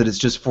chance that it's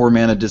just 4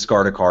 mana,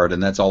 discard a card,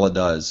 and that's all it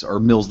does, or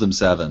mills them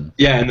 7.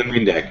 yeah, in the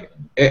main deck,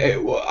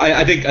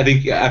 I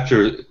think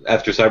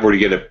after sideboard you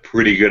get a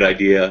pretty good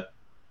idea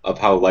of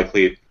how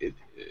likely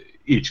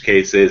each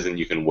case is, and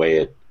you can weigh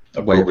it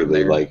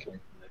appropriately. Like,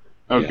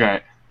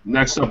 Okay.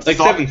 Next up, like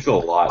 7's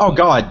still a lot. Oh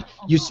god,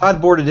 you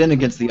sideboarded in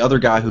against the other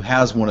guy who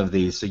has one of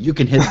these, so you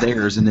can hit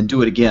theirs and then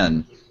do it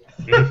again.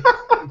 Next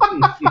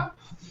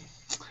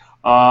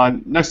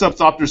up,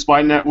 Thopter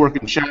Spy Network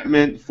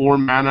enchantment, 4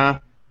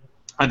 mana.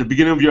 At the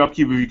beginning of your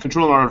upkeep, if you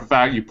control an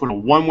artifact, you put a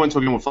 1/1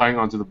 token with flying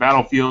onto the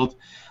battlefield.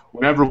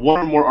 Whenever 1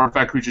 or more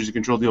artifact creatures you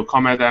control deal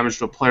combat damage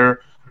to a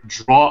player,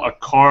 draw a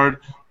card.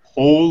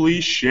 Holy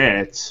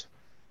shit.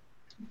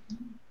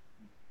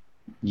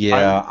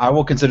 Yeah, I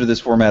will consider this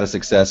format a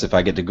success if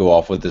I get to go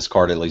off with this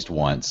card at least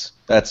once.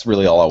 That's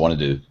really all I want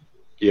to do.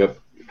 Yep.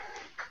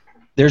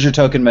 There's your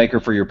token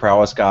maker for your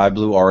prowess guy.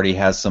 Blue already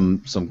has some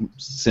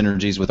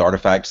synergies with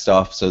artifact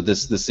stuff, so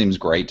this seems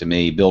great to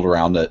me. Build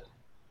around it.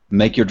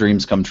 Make your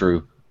dreams come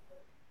true.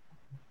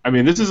 I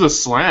mean, this is a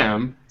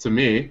slam to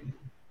me.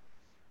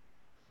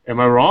 Am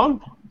I wrong?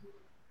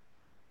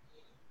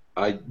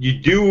 You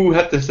do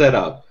have to set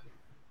up.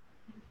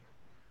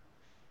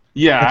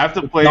 Yeah, I have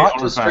to play Not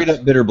artifacts. just straight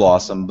up Bitter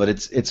Blossom, but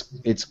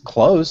it's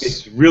close.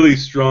 It's really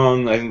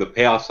strong. I think the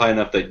payoff's high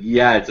enough that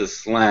it's a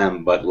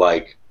slam, but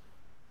like,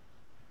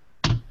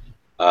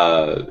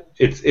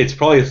 it's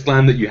probably a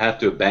slam that you have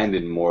to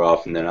abandon more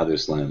often than other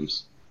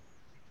slams.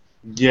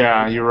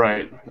 Yeah, you're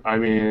right. I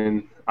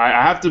mean, I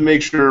have to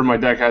make sure my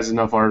deck has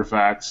enough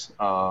artifacts.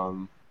 I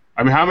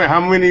mean, how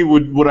many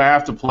would I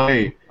have to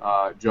play,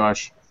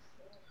 Josh?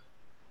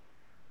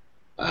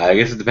 I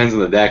guess it depends on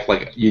the deck.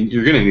 Like,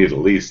 you're gonna need at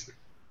least,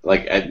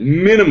 like, at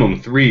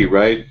minimum 3,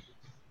 right?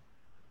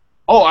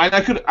 Oh, and I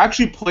could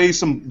actually play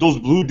those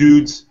blue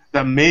dudes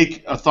that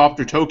make a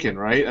Thopter token,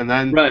 right? And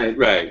then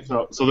Right.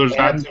 So there's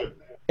that too.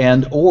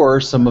 And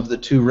or some of the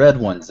 2 red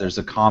ones. There's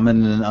a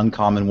common and an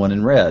uncommon one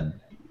in red.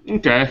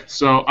 Okay,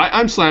 so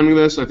I'm slamming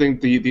this. I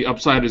think the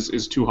upside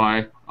is too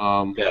high.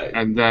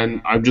 And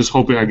then I'm just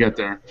hoping I get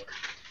there.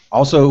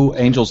 Also,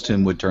 Angel's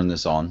Tomb would turn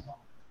this on.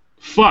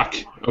 Fuck.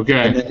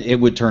 Okay. And then it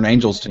would turn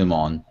Angel's Tomb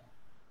on.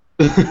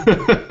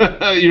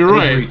 You're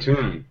right.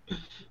 Return.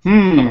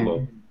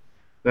 Combo.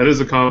 That is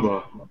a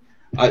combo.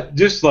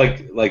 Just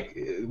like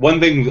one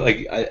thing,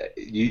 like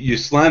you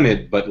slam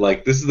it, but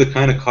like this is the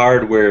kind of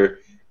card where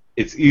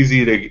it's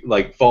easy to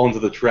like fall into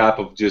the trap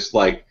of just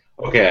like,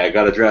 okay, I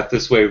got to draft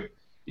this way.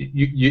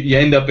 You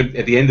end up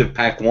at the end of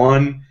pack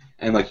 1,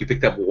 and like you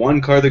picked up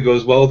one card that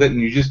goes well with it,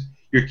 and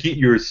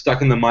you're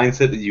stuck in the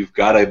mindset that you've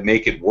got to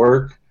make it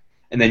work,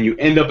 and then you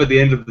end up at the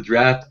end of the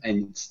draft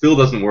and it still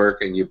doesn't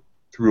work, and you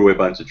threw away a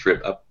bunch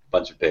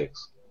of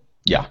picks.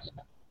 Yeah.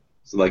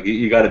 So like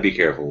you got to be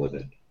careful with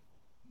it.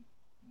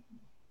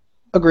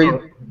 Agreed.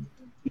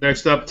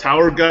 Next up,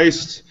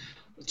 Towergeist.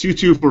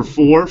 2/2 for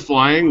 4,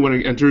 flying. When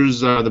it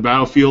enters the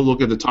battlefield,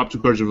 look at the top 2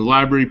 cards of the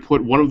library,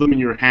 put one of them in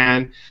your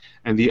hand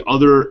and the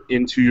other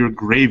into your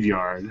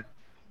graveyard.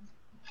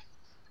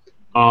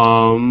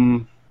 I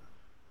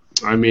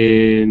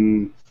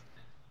mean,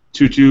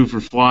 2/2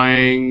 for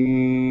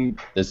flying.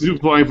 2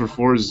 flying for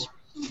 4 is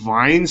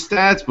fine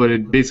stats, but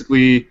it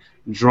basically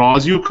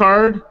draws you a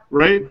card,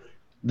 right?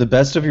 The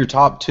best of your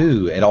top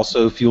 2. It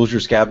also fuels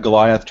your Scab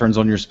Goliath, turns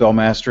on your Spell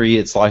Mastery,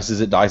 it slices,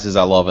 it dices.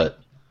 I love it.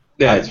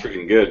 Yeah, it's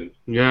freaking good.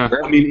 Yeah.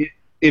 I mean,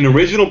 in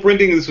original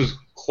printing, this was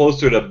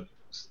closer to.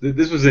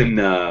 This was in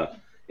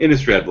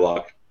Innistrad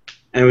block,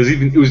 and it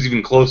was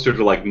even closer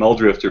to like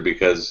Meldrifter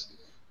because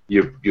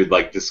you'd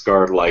like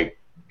discard like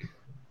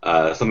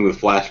something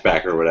with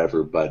flashback or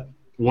whatever. But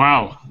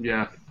wow,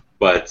 yeah.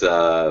 But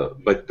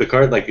the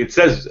card, like it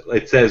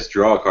says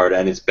draw a card,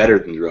 and it's better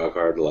than draw a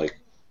card. Like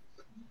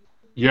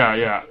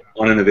yeah.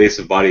 On an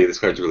evasive body, this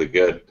card's really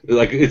good.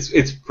 Like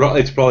it's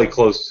probably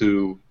close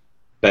to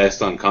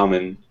best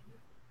uncommon.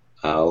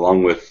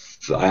 Along with,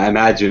 I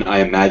imagine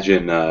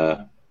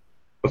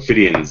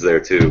Ophidian's there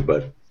too,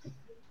 but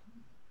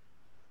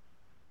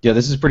yeah,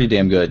 this is pretty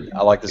damn good.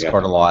 I like this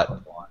card a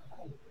lot.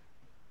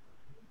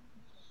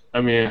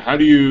 I mean,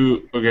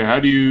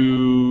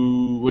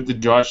 what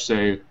did Josh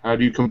say? How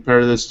do you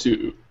compare this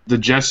to the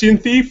Jessian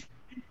Thief?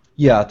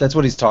 Yeah, that's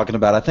what he's talking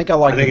about. I think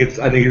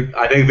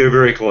they're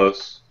very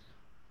close.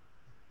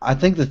 I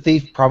think the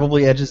Thief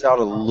probably edges out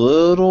a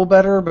little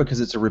better because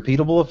it's a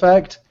repeatable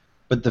effect.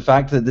 But the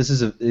fact that this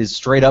is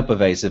straight up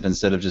evasive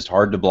instead of just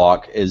hard to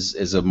block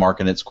is a mark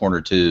in its corner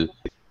too.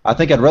 I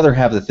think I'd rather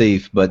have the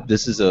Thief, but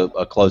this is a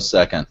close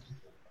second.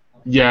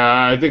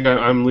 Yeah, I think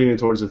I'm leaning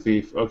towards the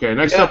Thief. Okay,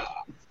 next up.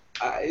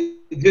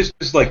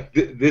 Just like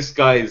this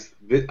guy's,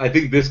 I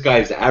think this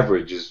guy's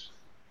average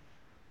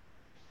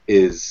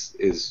is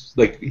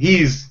like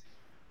he's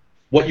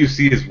what you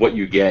see is what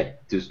you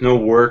get. There's no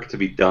work to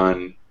be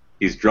done.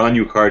 He's drawn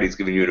you a card. He's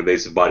giving you an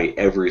evasive body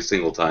every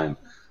single time.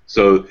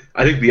 So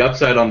I think the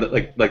upside on the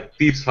like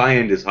Thief's high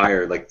end is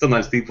higher. Like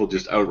sometimes Thief will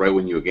just outright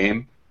win you a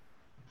game.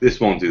 This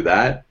won't do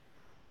that.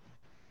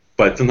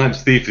 But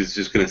sometimes Thief is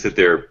just going to sit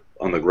there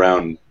on the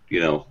ground,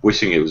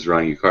 wishing it was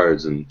drawing you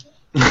cards and.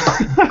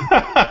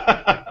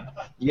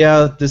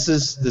 Yeah, this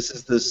is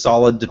the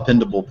solid,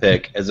 dependable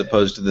pick as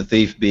opposed to the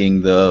Thief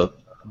being the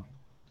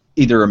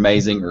either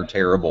amazing or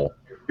terrible.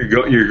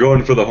 You're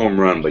going for the home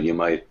run, but you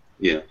might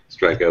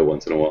strike out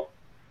once in a while.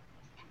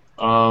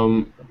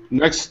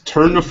 Next,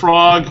 Turn the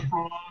Frog.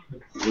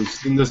 We've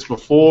seen this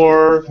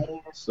before,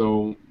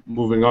 so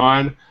moving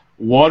on.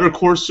 Water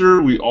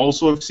Courser, we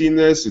also have seen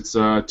this. It's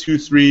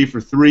 2/3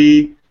 for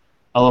 3.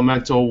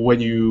 Elemental, when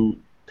you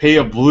pay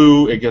a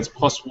blue, it gets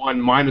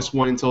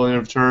 +1/-1 until the end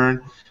of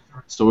turn.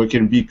 So it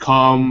can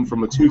become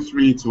from a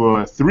 2/3 to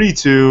a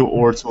 3/2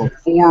 or to a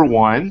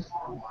 4/1.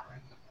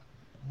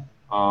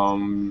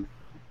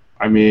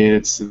 I mean,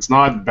 it's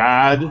not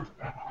bad.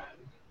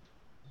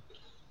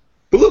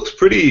 It looks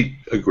pretty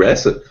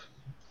aggressive.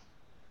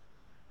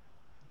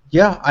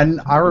 Yeah,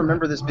 I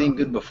remember this being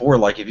good before.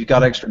 Like, if you've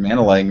got extra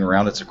mana laying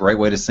around, it's a great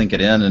way to sink it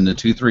in, and the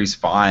 2/3's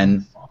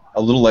fine.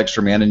 A little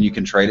extra mana, and you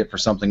can trade it for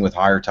something with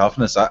higher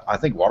toughness. I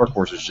think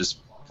Watercourse is just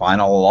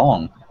fine all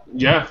along.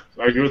 Yeah,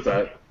 I agree with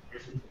that.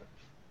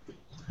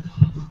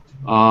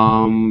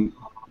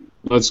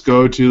 Let's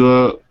go to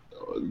the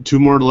 2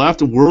 more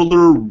left.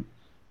 Whirler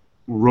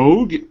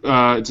Rogue.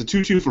 It's a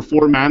 2/2 for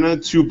 4 mana,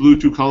 2 blue,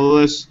 2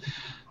 colorless.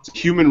 It's a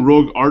human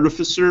rogue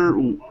artificer.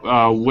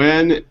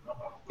 When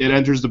it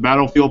enters the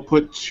battlefield,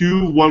 put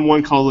 2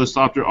 1/1 colorless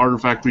Thopter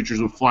artifact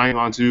creatures with flying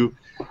onto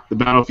the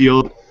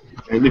battlefield.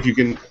 And if you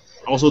can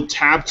also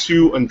tap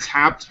 2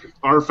 untapped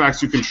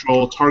artifacts you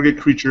control, target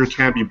creature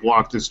can't be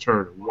blocked this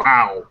turn.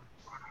 Wow.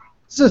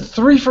 This is a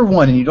 3 for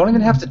 1, and you don't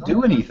even have to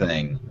do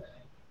anything.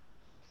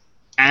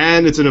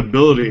 And it's an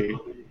ability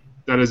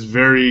that is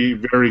very,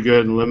 very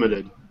good and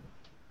limited.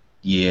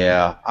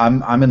 Yeah,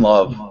 I'm in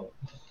love.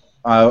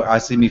 I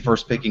see me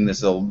first picking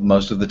this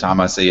most of the time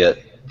I see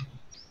it.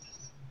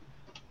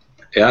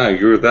 Yeah, I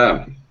agree with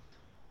that.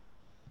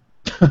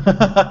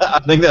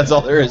 I think that's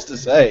all there is to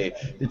say.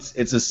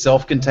 It's a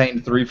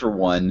self-contained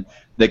 3-for-1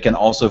 that can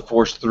also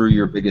force through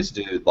your biggest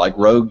dude. Like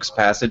Rogue's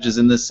Passage is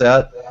in this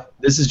set.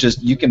 This is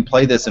just, you can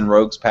play this in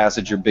Rogue's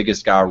Passage, your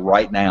biggest guy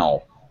right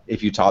now,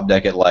 if you top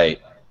deck it late.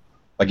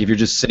 Like if you're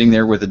just sitting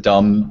there with a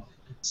dumb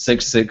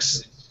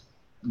 6/6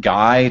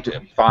 guy,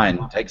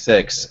 fine, take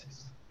 6.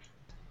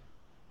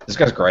 This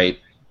guy's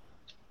great.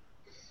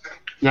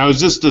 Now,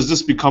 does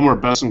this become our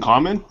best in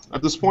common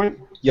at this point?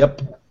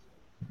 Yep.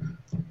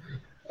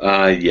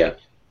 Yeah.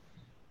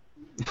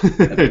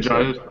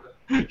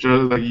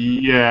 John, like,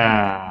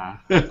 yeah.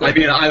 I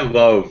mean, I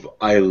love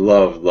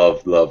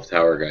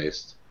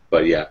Towergeist,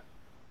 but yeah.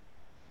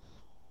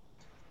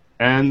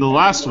 And the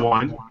last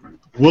one,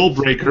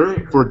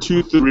 Willbreaker for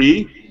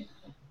 2/3,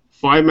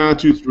 5 mana,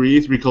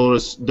 2/3, 3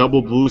 colorless,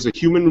 double blue. Is a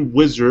human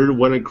wizard.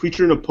 When a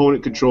creature an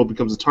opponent control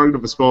becomes the target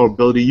of a spell or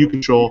ability you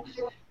control,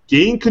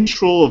 gain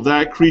control of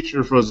that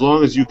creature for as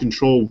long as you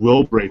control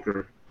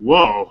Willbreaker.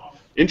 Whoa,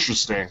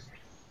 interesting.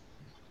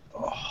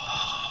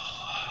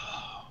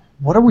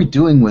 What are we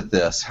doing with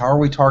this? How are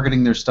we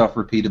targeting their stuff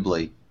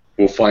repeatedly?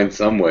 We'll find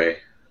some way.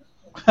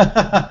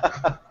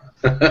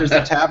 There's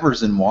the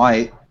tappers in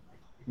white.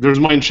 There's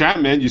my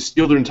enchantment. You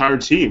steal their entire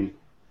team.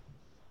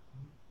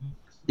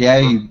 Yeah,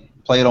 you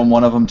play it on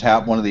one of them,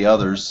 tap one of the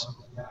others.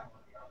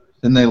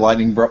 Then they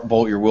lightning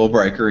bolt your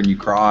Willbreaker and you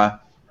cry.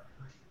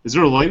 Is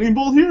there a lightning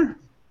bolt here?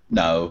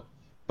 No,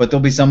 but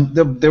there'll be some.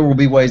 There will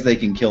be ways they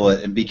can kill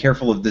it, and be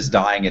careful of this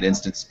dying at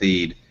instant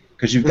speed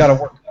because you've got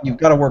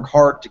to work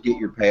hard to get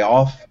your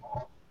payoff.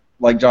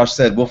 Like Josh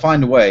said, we'll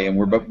find a way, and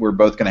we're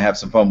both going to have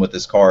some fun with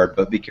this card.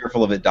 But be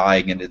careful of it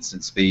dying at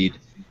instant speed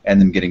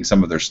and them getting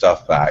some of their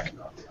stuff back.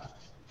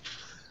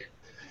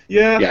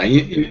 Yeah. Yeah.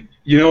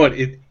 You know what?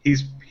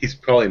 He's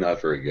probably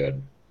not very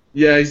good.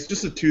 Yeah, he's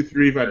just a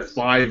 2/3 at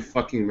 5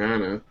 fucking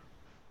mana.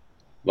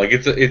 Like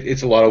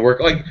it's a lot of work.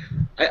 Like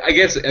I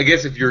guess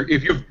if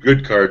you have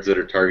good cards that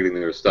are targeting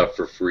their stuff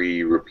for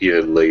free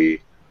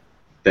repeatedly,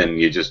 then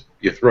you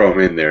throw them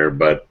in there.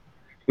 But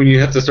when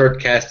you have to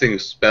start casting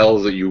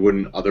spells that you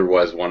wouldn't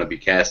otherwise want to be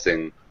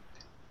casting,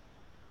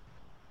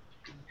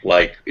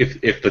 like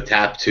if the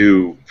tap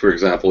 2, for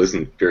example,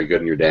 isn't very good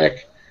in your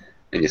deck,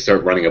 and you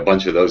start running a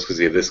bunch of those because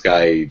you have this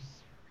guy,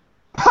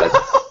 that's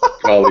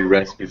probably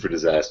recipe for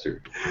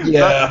disaster.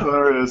 Yeah, that's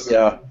hilarious.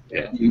 Yeah.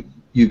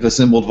 You've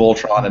assembled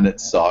Voltron and it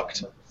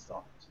sucked.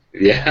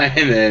 Yeah,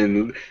 and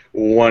then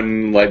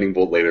one lightning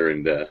bolt later,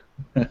 and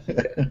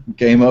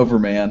game over,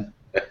 man.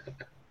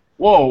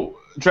 Whoa,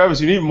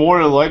 Travis, you need more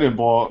than a lightning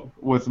bolt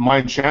with my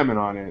enchantment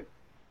on it.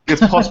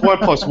 It's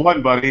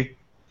 +1/+1, buddy.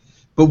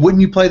 But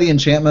wouldn't you play the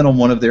enchantment on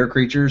one of their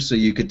creatures so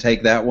you could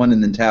take that one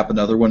and then tap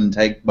another one and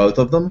take both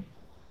of them?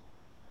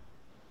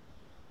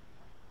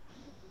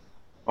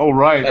 Oh,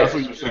 right, that's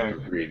what you're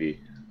saying. Greedy.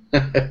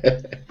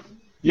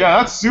 Yeah,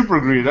 that's super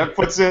greedy. That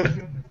puts it...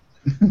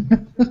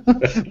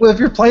 Well, if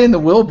you're playing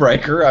the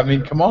Willbreaker, I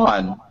mean, come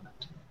on.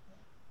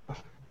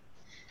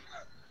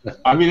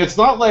 I mean, it's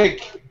not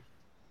like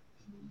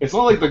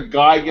the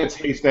guy gets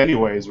haste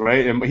anyways,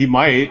 right? And he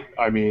might.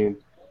 I mean...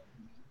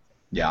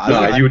 Yeah,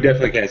 no, you would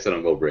definitely cast it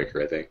on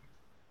Willbreaker, I think.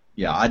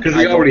 Yeah, because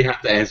you already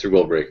have to answer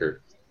Willbreaker.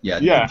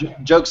 Yeah.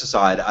 Jokes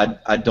aside,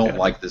 I don't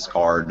like this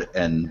card,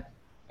 and...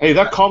 Hey,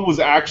 that combo was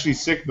actually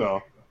sick,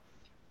 though.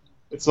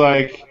 It's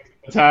like...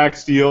 Attack,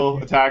 steal,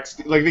 attack,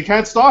 steal. Like, they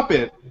can't stop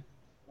it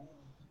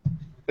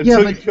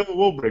until you kill the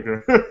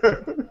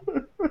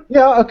Willbreaker.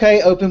 Yeah,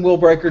 okay, open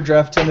Willbreaker,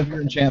 draft 10 of your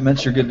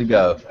enchantments, you're good to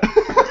go.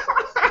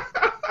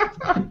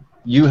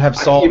 You have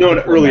solved... You know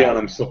what, early on,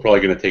 I'm still probably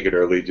going to take it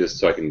early just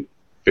so I can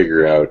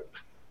figure out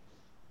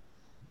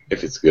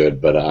if it's good,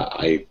 but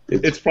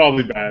it's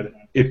probably bad.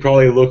 It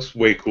probably looks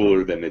way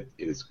cooler than it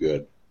is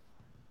good.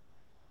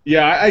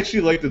 Yeah, I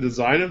actually like the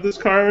design of this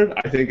card.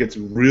 I think it's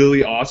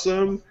really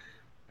awesome.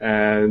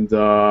 And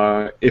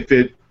if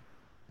it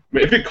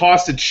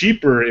costed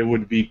cheaper, it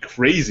would be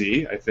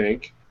crazy, I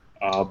think.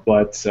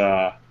 But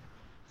 5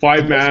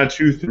 mana,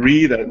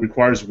 2/3 that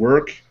requires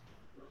work.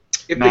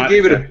 If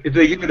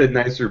they gave it a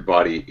nicer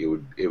body,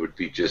 it would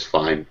be just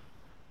fine.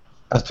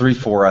 A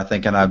 3/4, I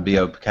think, and I'd be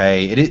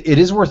okay. It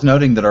is worth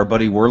noting that our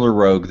buddy Whirler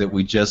Rogue that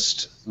we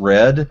just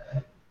read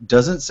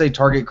doesn't say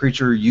target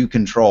creature you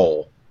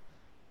control.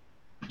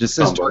 It just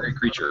says target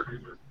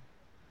creature.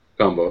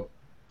 Combo.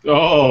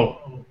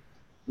 Oh.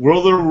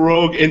 Whirler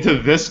Rogue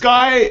into this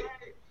guy,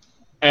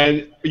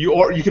 and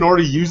you can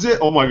already use it?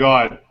 Oh my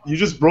god. You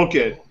just broke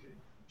it.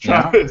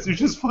 Travis, you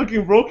just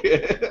fucking broke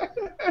it.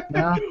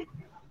 Yeah.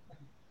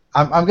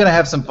 I'm going to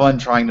have some fun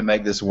trying to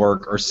make this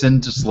work, or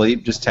send to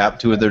sleep, just tap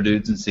 2 of their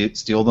dudes and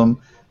steal them.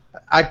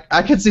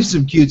 I could see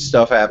some cute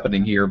stuff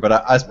happening here,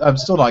 but I'm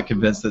still not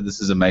convinced that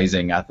this is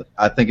amazing.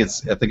 I think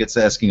it's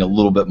asking a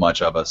little bit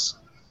much of us.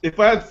 If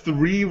I had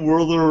 3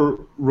 Whirler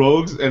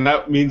Rogues, and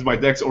that means my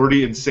deck's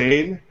already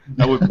insane,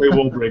 I would play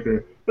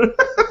Willbreaker.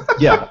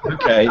 Yeah,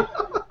 okay.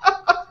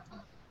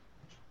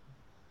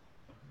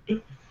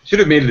 Should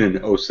have made it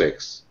an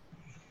 06.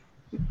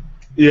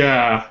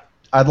 Yeah.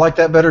 I'd like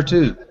that better,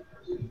 too.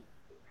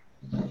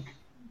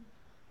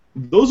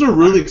 Those are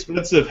really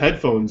expensive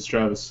headphones,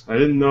 Travis. I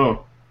didn't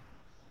know.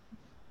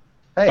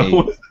 Hey,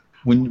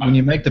 when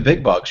you make the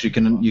big bucks, you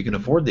can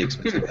afford the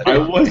expensive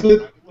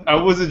headphones. I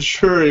wasn't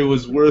sure it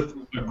was worth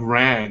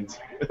 $1,000.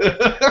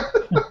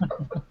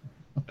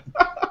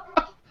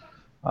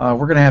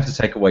 We're gonna have to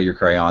take away your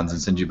crayons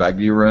and send you back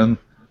to your room.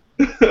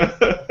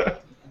 I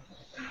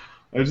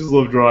just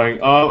love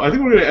drawing. I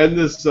think we're gonna end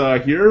this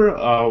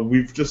here.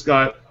 We've just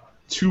got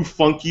too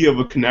funky of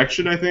a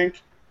connection, I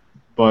think.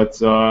 But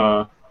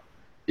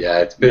yeah,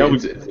 it's a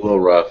little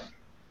rough.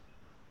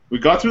 We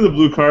got through the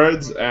blue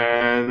cards,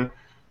 and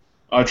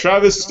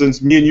Travis,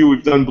 since me and you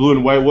we've done blue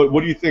and white,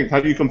 what do you think? How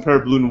do you compare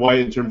blue and white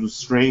in terms of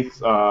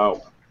strength?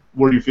 What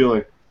are you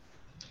feeling?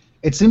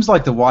 It seems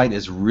like the white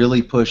is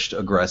really pushed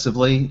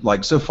aggressively.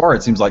 Like, so far,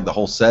 it seems like the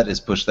whole set is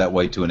pushed that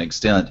way to an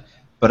extent.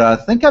 But I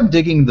think I'm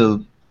digging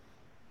the...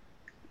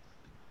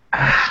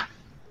 I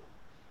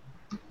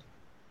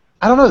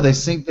don't know. They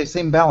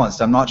seem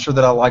balanced. I'm not sure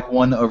that I like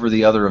one over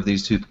the other of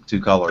these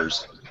two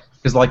colors.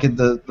 Because like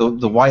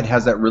the white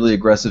has that really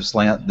aggressive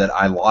slant that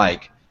I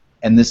like,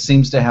 and this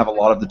seems to have a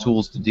lot of the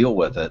tools to deal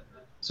with it.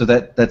 So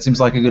that seems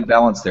like a good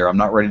balance there. I'm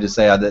not ready to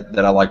say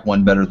that I like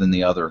one better than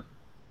the other.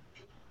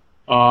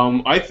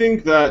 I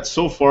think that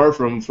so far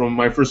from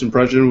my first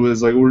impression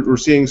was like we're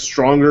seeing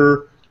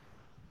stronger,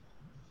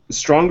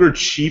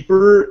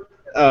 cheaper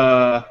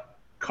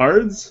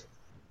cards,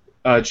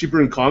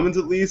 cheaper in commons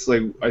at least.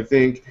 Like I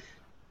think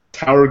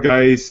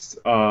Towergeist,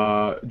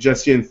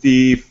 Jessian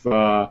Thief,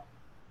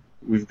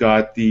 we've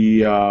got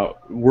the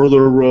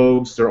Whirler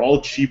Rogues. They're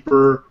all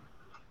cheaper.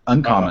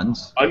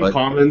 Uncommons.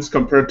 Uncommons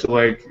compared to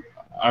like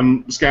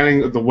I'm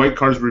scanning the white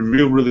cards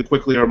revealed really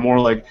quickly are more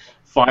like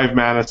 5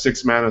 mana,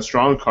 6 mana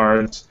strong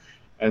cards,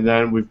 and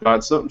then we've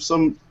got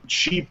some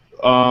cheap,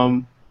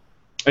 and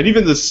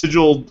even the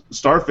Sigiled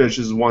Starfish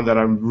is one that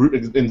I'm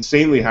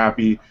insanely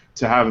happy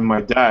to have in my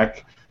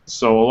deck.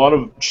 So a lot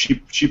of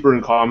cheaper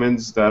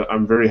uncommons that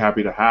I'm very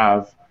happy to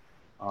have.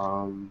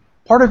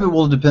 Part of it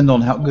will depend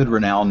on how good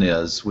Renown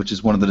is, which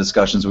is one of the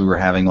discussions we were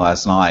having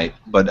last night.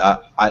 But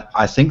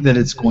I think that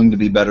it's going to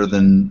be better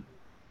than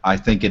I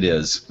think it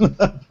is,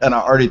 and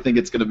I already think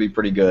it's going to be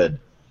pretty good.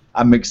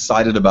 I'm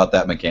excited about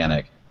that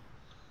mechanic.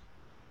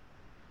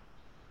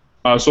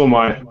 So am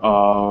I.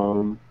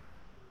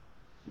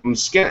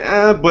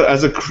 But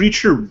as a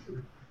creature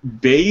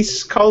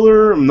base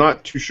color, I'm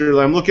not too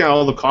sure. I'm looking at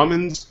all the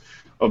commons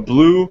of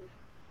blue.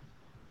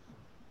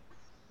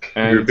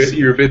 And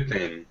you're a bit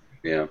thin.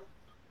 Yeah.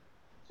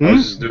 I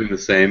was just doing the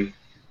same.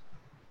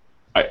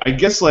 I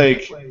guess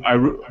like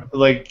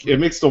it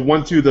makes the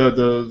 1/2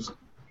 the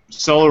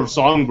Seller of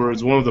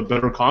Songbirds one of the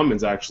better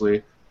commons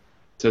actually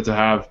to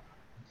have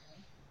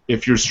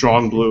if you're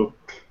strong blue.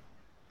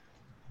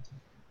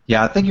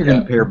 Yeah, I think you're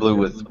going to pair blue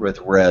with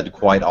red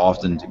quite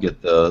often to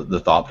get the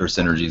Thopter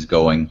synergies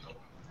going.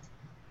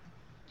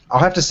 I'll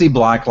have to see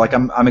black. Like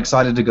I'm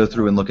excited to go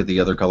through and look at the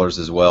other colors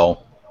as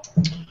well.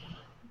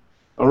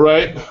 All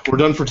right, we're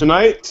done for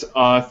tonight.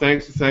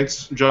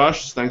 Thanks,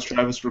 Josh. Thanks,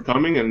 Travis, for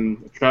coming.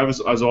 And Travis,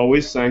 as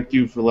always, thank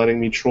you for letting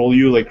me troll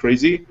you like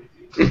crazy.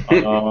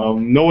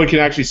 No one can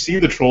actually see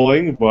the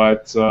trolling,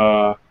 but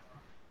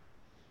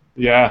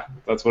yeah,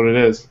 that's what it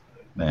is.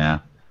 Yeah.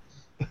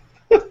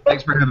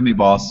 Thanks for having me,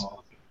 boss.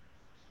 All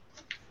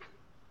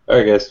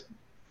right, guys.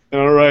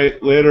 All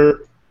right,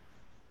 later.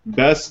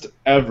 Best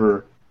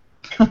ever.